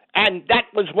 And that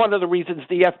was one of the reasons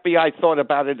the FBI thought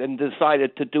about it and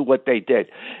decided to do what they did.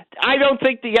 I don't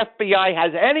think the FBI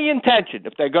has any intention,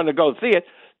 if they're going to go see it,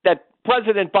 that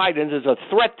President Biden is a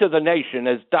threat to the nation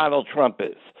as Donald Trump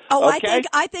is. Oh, okay?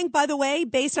 I think, by the way,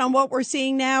 based on what we're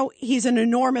seeing now, he's an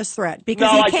enormous threat because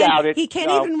I doubt it. He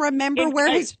can't even remember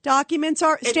where his documents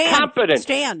are.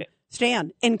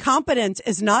 Stan, incompetence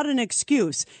is not an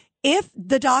excuse. If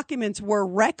the documents were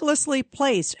recklessly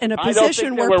placed in a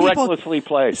position where people recklessly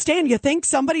placed. Stan, you think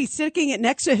somebody sticking it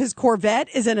next to his Corvette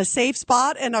is in a safe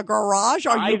spot in a garage?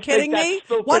 Are you kidding me?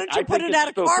 Why don't you put it at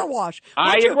a car wash?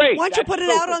 I agree. Why don't you put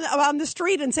it out on the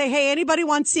street and say, hey, anybody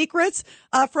want secrets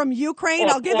from Ukraine?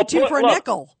 I'll give it to you for a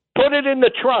nickel. Put it in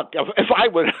the trunk. If I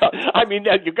would, I mean,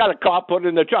 you got a car, put it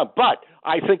in the trunk. But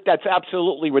I think that's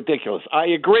absolutely ridiculous. I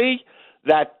agree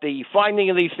that the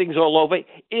finding of these things all over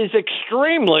is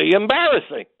extremely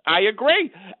embarrassing. I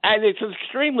agree. And it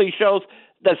extremely shows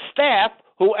the staff,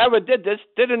 whoever did this,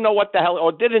 didn't know what the hell,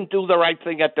 or didn't do the right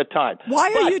thing at the time.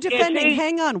 Why are you defending,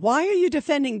 hang on, why are you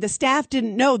defending the staff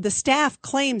didn't know? The staff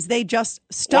claims they just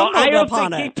stumbled upon it. I don't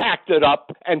think he packed it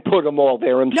up and put them all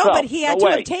there himself. No, but he had to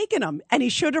have taken them, and he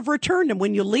should have returned them.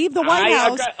 When you leave the White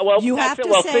House, you have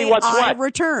to say, I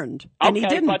returned, and he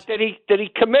didn't. But did he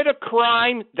commit a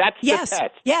crime? That's the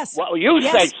test. Yes. Well, you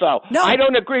say so. No, I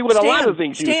don't agree with a lot of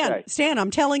things you say. Stan,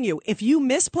 I'm telling you, if you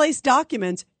misplace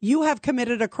documents, you have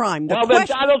committed a crime. Then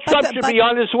Donald Trump should be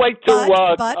on his way to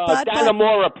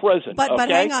Dannemora prison. But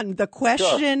hang on. The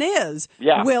question is,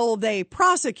 will they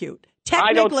prosecute?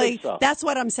 Technically, that's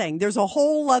what I'm saying. There's a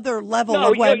whole other level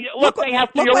of what. Look what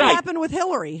happened with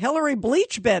Hillary. Hillary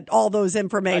bleach bit all those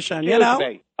information. Excuse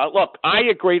me. Look, I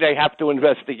agree they have to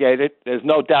investigate it. There's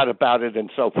no doubt about it,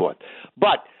 and so forth.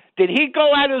 But did he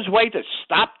go out of his way to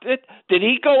stop it? Did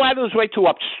he go out of his way to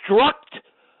obstruct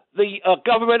the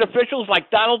government officials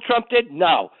like Donald Trump did?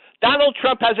 No. Donald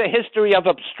Trump has a history of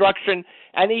obstruction,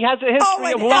 and he has a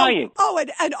history of lying.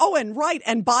 Right.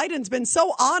 And Biden's been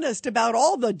so honest about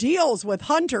all the deals with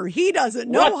Hunter. He doesn't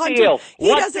know Hunter.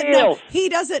 He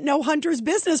doesn't know Hunter's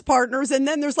business partners. And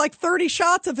then there's like 30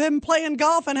 shots of him playing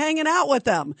golf and hanging out with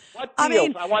them. What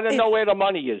deals? I want to know where the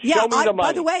money is. Show me the money.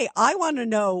 By the way, I want to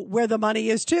know where the money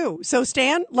is too. So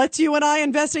Stan, let's you and I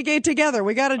investigate together.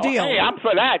 We got a deal. Hey, I'm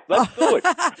for that. Let's do it.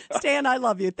 Stan, I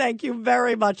love you. Thank you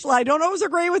very much. I don't always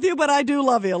agree with you, but I do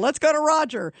love you. Let's go to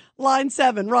Roger, line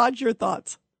 7. Roger, your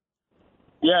thoughts?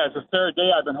 Yeah, it's the third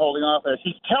day I've been holding off this.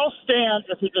 Tell Stan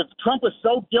if Trump was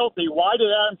so guilty, why did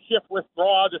Adam Schiff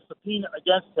withdraw the subpoena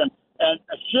against him? And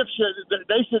the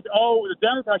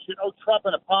Democrats should owe Trump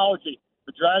an apology.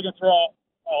 the dragon through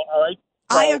all right?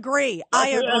 So, I agree.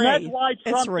 And that's why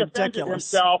Trump defended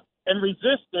himself and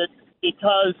resisted,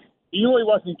 because he knew he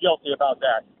wasn't guilty about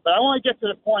that. But I want to get to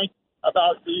the point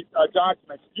about the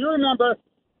documents. Do you remember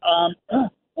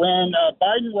when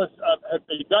Biden had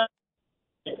been done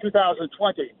in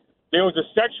 2020? There was a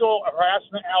sexual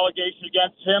harassment allegation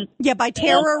against him. Yeah, by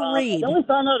Tara Reid. Then we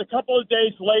found out a couple of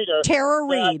days later. Tara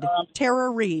Reid. Tara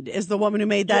Reid is the woman who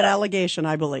made that allegation,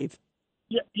 I believe.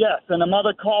 Yes, and the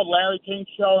mother called Larry King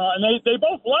show, and they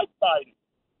both liked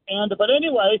Biden. But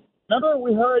anyway, remember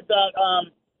we heard that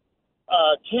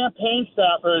campaign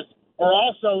staffers were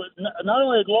also not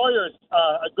only lawyers,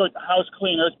 good house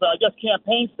cleaners, but I guess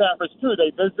campaign staffers too.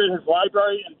 They visited his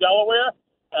library in Delaware.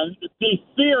 And the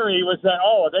theory was that,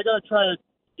 they're going to try to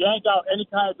yank out any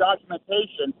kind of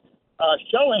documentation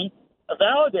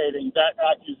validating that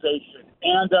accusation.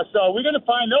 And so we're going to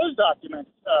find those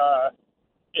documents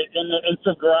in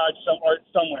some garage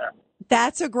somewhere.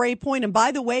 That's a great point. And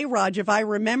by the way, Raj, if I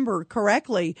remember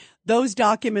correctly, those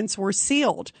documents were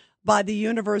sealed by the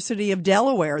University of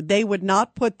Delaware. They would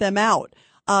not put them out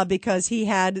because he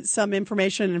had some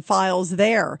information and files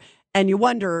there. And you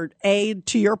wonder, A,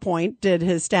 to your point, did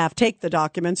his staff take the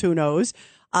documents? Who knows?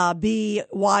 B,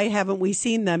 why haven't we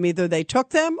seen them? Either they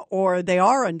took them or they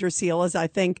are under seal, as I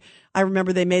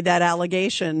remember they made that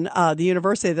allegation, the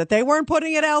university, that they weren't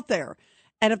putting it out there.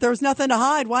 And if there was nothing to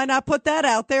hide, why not put that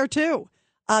out there too?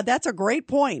 That's a great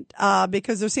point,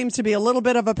 because there seems to be a little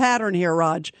bit of a pattern here,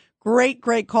 Raj.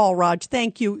 Great call, Raj.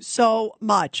 Thank you so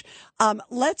much.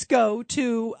 Let's go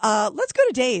to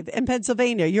Dave in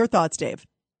Pennsylvania. Your thoughts, Dave?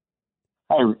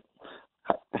 Hi, Reed.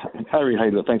 How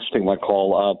you doing? Thanks for taking my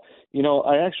call.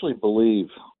 I actually believe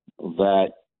that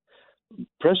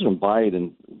President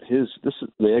Biden, this is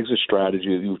the exit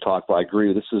strategy that you've talked about. I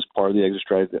agree. This is part of the exit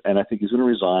strategy, and I think he's going to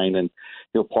resign, and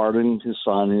he'll pardon his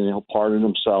son, and he'll pardon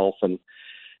himself, and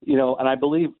and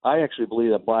I actually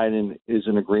believe that Biden is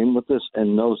in agreement with this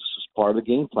and knows this is part of the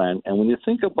game plan. And when you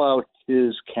think about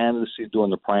his candidacy during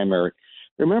the primary,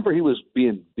 remember he was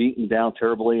being beaten down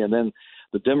terribly, and then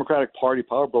the Democratic Party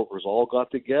power brokers all got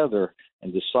together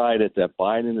and decided that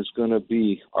Biden is going to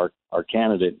be our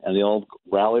candidate, and they all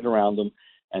rallied around him,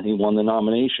 and he won the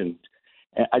nomination.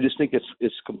 And I just think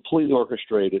it's completely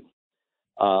orchestrated,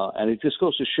 and it just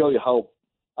goes to show you how,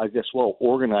 I guess, well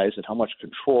organized and how much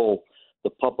control the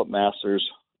puppet masters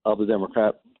of the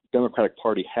Democratic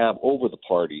Party have over the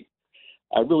party.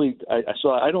 So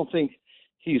I don't think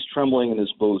he's trembling in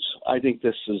his boots. I think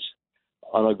this is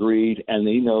unagreed, and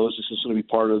he knows this is going to be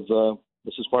part of the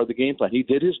game plan. He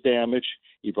did his damage.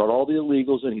 He brought all the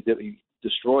illegals in. He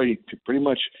destroyed. He pretty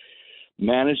much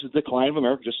managed the decline of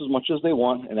America just as much as they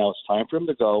want. And now it's time for him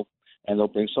to go, and they'll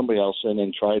bring somebody else in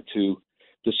and try to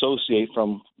dissociate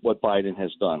from what Biden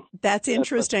has done. That's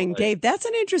interesting, Dave. That's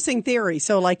an interesting theory.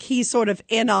 So, like, he's sort of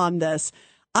in on this.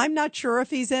 I'm not sure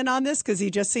if he's in on this because he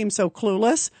just seems so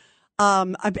clueless.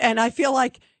 And I feel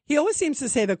like he always seems to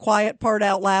say the quiet part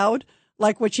out loud.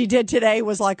 Like what she did today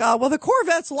was like, oh, well, the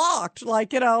Corvette's locked,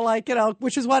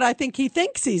 which is what I think he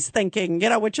thinks he's thinking,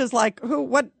 which is like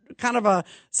what kind of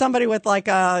somebody with like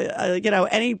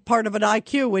any part of an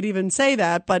IQ would even say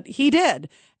that, but he did.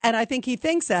 And I think he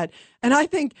thinks that. And I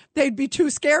think they'd be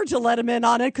too scared to let him in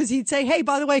on it because he'd say, hey,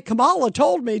 by the way, Kamala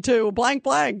told me to blank.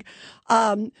 But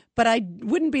I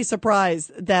wouldn't be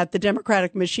surprised that the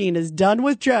Democratic machine is done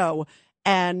with Joe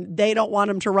and they don't want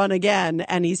him to run again.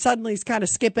 And he suddenly is kind of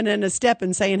skipping in a step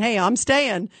and saying, hey, I'm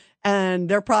staying. And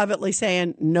they're privately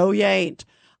saying, no, you ain't.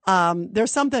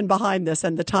 There's something behind this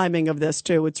and the timing of this,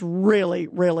 too. It's really,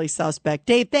 really suspect.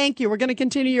 Dave, thank you. We're going to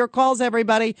continue your calls,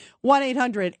 everybody.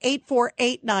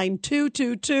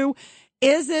 1-800-848-9222.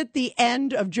 Is it the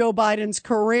end of Joe Biden's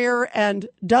career, and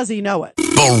does he know it?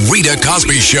 The Rita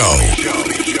Cosby Show.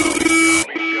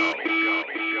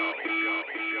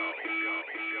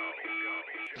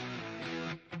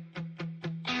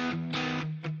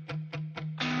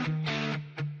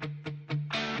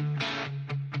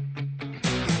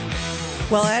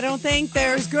 Well, I don't think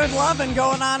there's good loving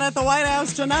going on at the White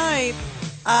House tonight.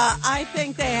 I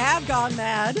think they have gone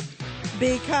mad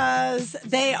because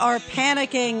they are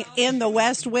panicking in the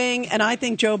West Wing, and I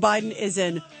think Joe Biden is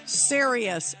in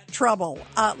serious trouble.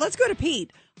 Let's go to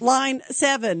Pete, line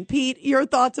 7. Pete, your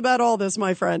thoughts about all this,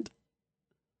 my friend?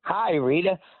 Hi,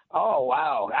 Rita. Oh,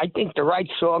 wow. I think the right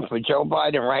song for Joe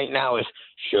Biden right now is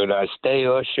Should I Stay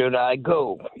or Should I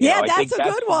Go? Yeah, that's a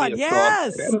good one.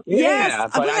 Yes.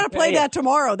 Yes. I'm going to play that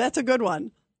tomorrow. That's a good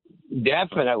one.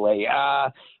 Definitely.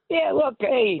 Look,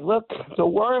 the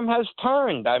worm has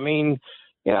turned. I mean,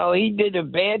 he did a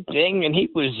bad thing, and he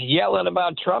was yelling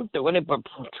about Trump doing it, but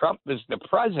Trump is the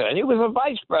president. He was a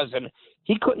vice president.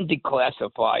 He couldn't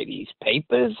declassify these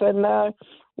papers, and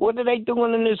what are they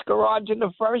doing in his garage in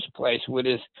the first place with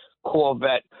his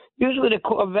Corvette? Usually the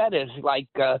Corvette is like,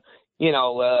 that's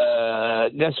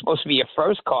supposed to be your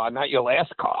first car, not your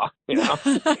last car,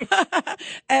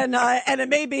 and it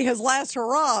may be his last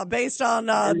hurrah based on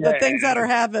the things that are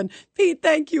happening. Pete,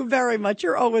 thank you very much.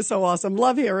 You're always so awesome.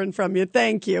 Love hearing from you.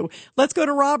 Thank you. Let's go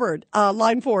to Robert,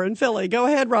 line 4 in Philly. Go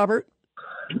ahead, Robert.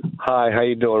 Hi, how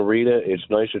you doing, Rita? It's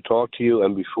nice to talk to you.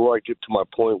 And before I get to my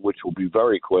point, which will be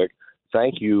very quick,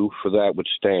 thank you for that with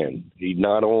Stan. He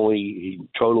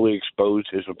totally exposed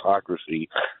his hypocrisy,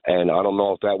 and I don't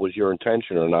know if that was your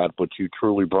intention or not, but you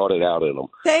truly brought it out in him.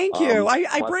 Thank you.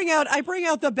 I bring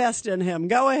out the best in him.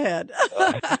 Go ahead.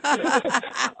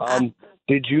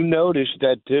 Did you notice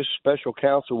that this special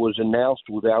counsel was announced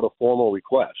without a formal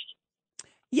request?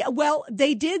 Yeah, well,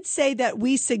 they did say that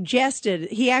we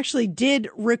suggested. He actually did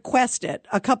request it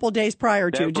a couple days prior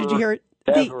to. Did you hear it?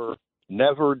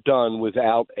 Never done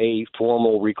without a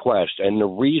formal request. And the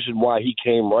reason why he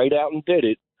came right out and did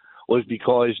it was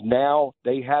because now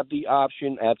they have the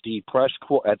option at the press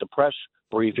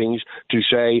briefings to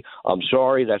say, I'm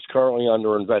sorry, that's currently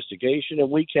under investigation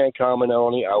and we can't comment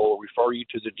on it. I will refer you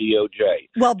to the DOJ.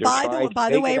 Well, by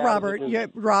the way,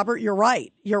 Robert, you're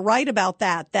right. You're right about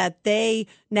that they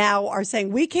now are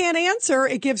saying we can't answer.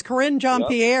 It gives Karine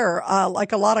Jean-Pierre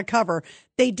like a lot of cover.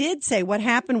 They did say what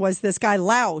happened was this guy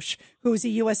Lausch, who's a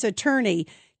U.S. attorney,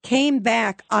 came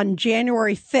back on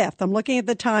January 5th. I'm looking at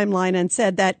the timeline and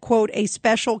said that, quote, a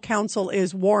special counsel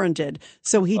is warranted.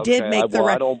 So he did make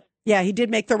he did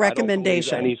make the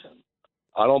recommendation.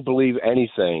 I don't believe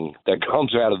anything that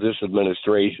comes out of this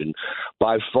administration.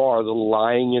 By far the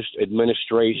lyingest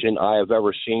administration I have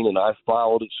ever seen, and I've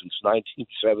followed it since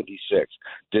 1976.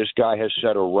 This guy has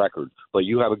set a record. But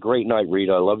you have a great night,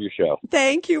 Rita. I love your show.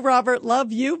 Thank you, Robert.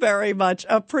 Love you very much.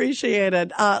 Appreciate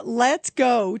it. Let's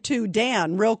go to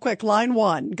Dan real quick. Line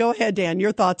 1. Go ahead, Dan.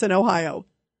 Your thoughts in Ohio.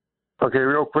 Okay,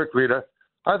 real quick, Rita.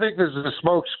 I think this is a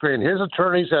smoke screen. His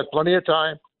attorneys had plenty of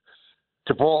time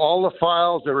to pull all the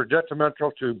files that were detrimental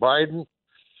to Biden.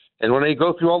 And when they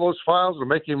go through all those files, it'll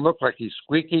make him look like he's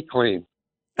squeaky clean.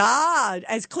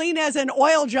 As clean as an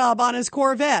oil job on his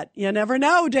Corvette. You never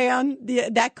know, Dan.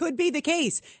 That could be the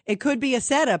case. It could be a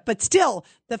setup. But still,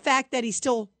 the fact that he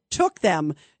still took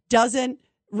them doesn't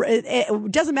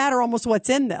matter almost what's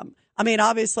in them. I mean,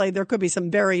 obviously, there could be some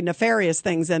very nefarious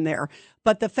things in there.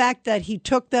 But the fact that he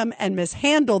took them and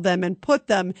mishandled them and put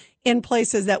them in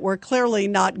places that were clearly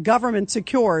not government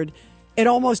secured, it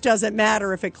almost doesn't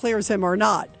matter if it clears him or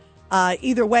not.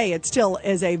 Either way, it still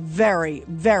is a very,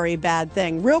 very bad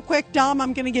thing. Real quick, Dom,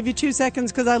 I'm going to give you 2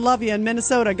 seconds because I love you in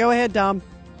Minnesota. Go ahead, Dom.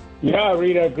 Yeah,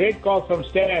 Rita, great call from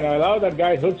Stan. I love that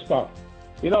guy chutzpah.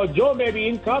 Joe may be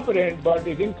incompetent, but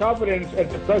his incompetence at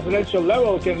the presidential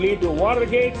level can lead to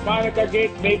Watergate, Monica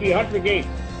Gate, maybe Huntergate.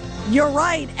 You're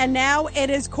right. And now it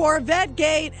is Corvette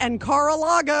Gate and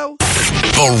Mar-a-Lago.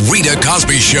 The Rita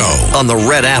Cosby Show on the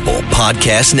Red Apple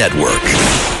Podcast Network.